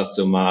 March 1st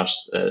to March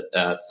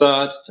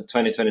 3rd,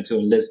 2022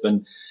 in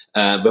Lisbon,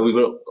 where we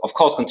will, of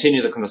course,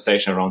 continue the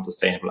conversation around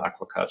sustainable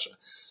aquaculture.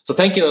 So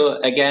thank you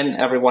again,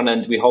 everyone,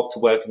 and we hope to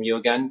welcome you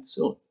again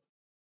soon.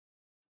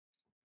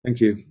 Thank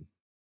you.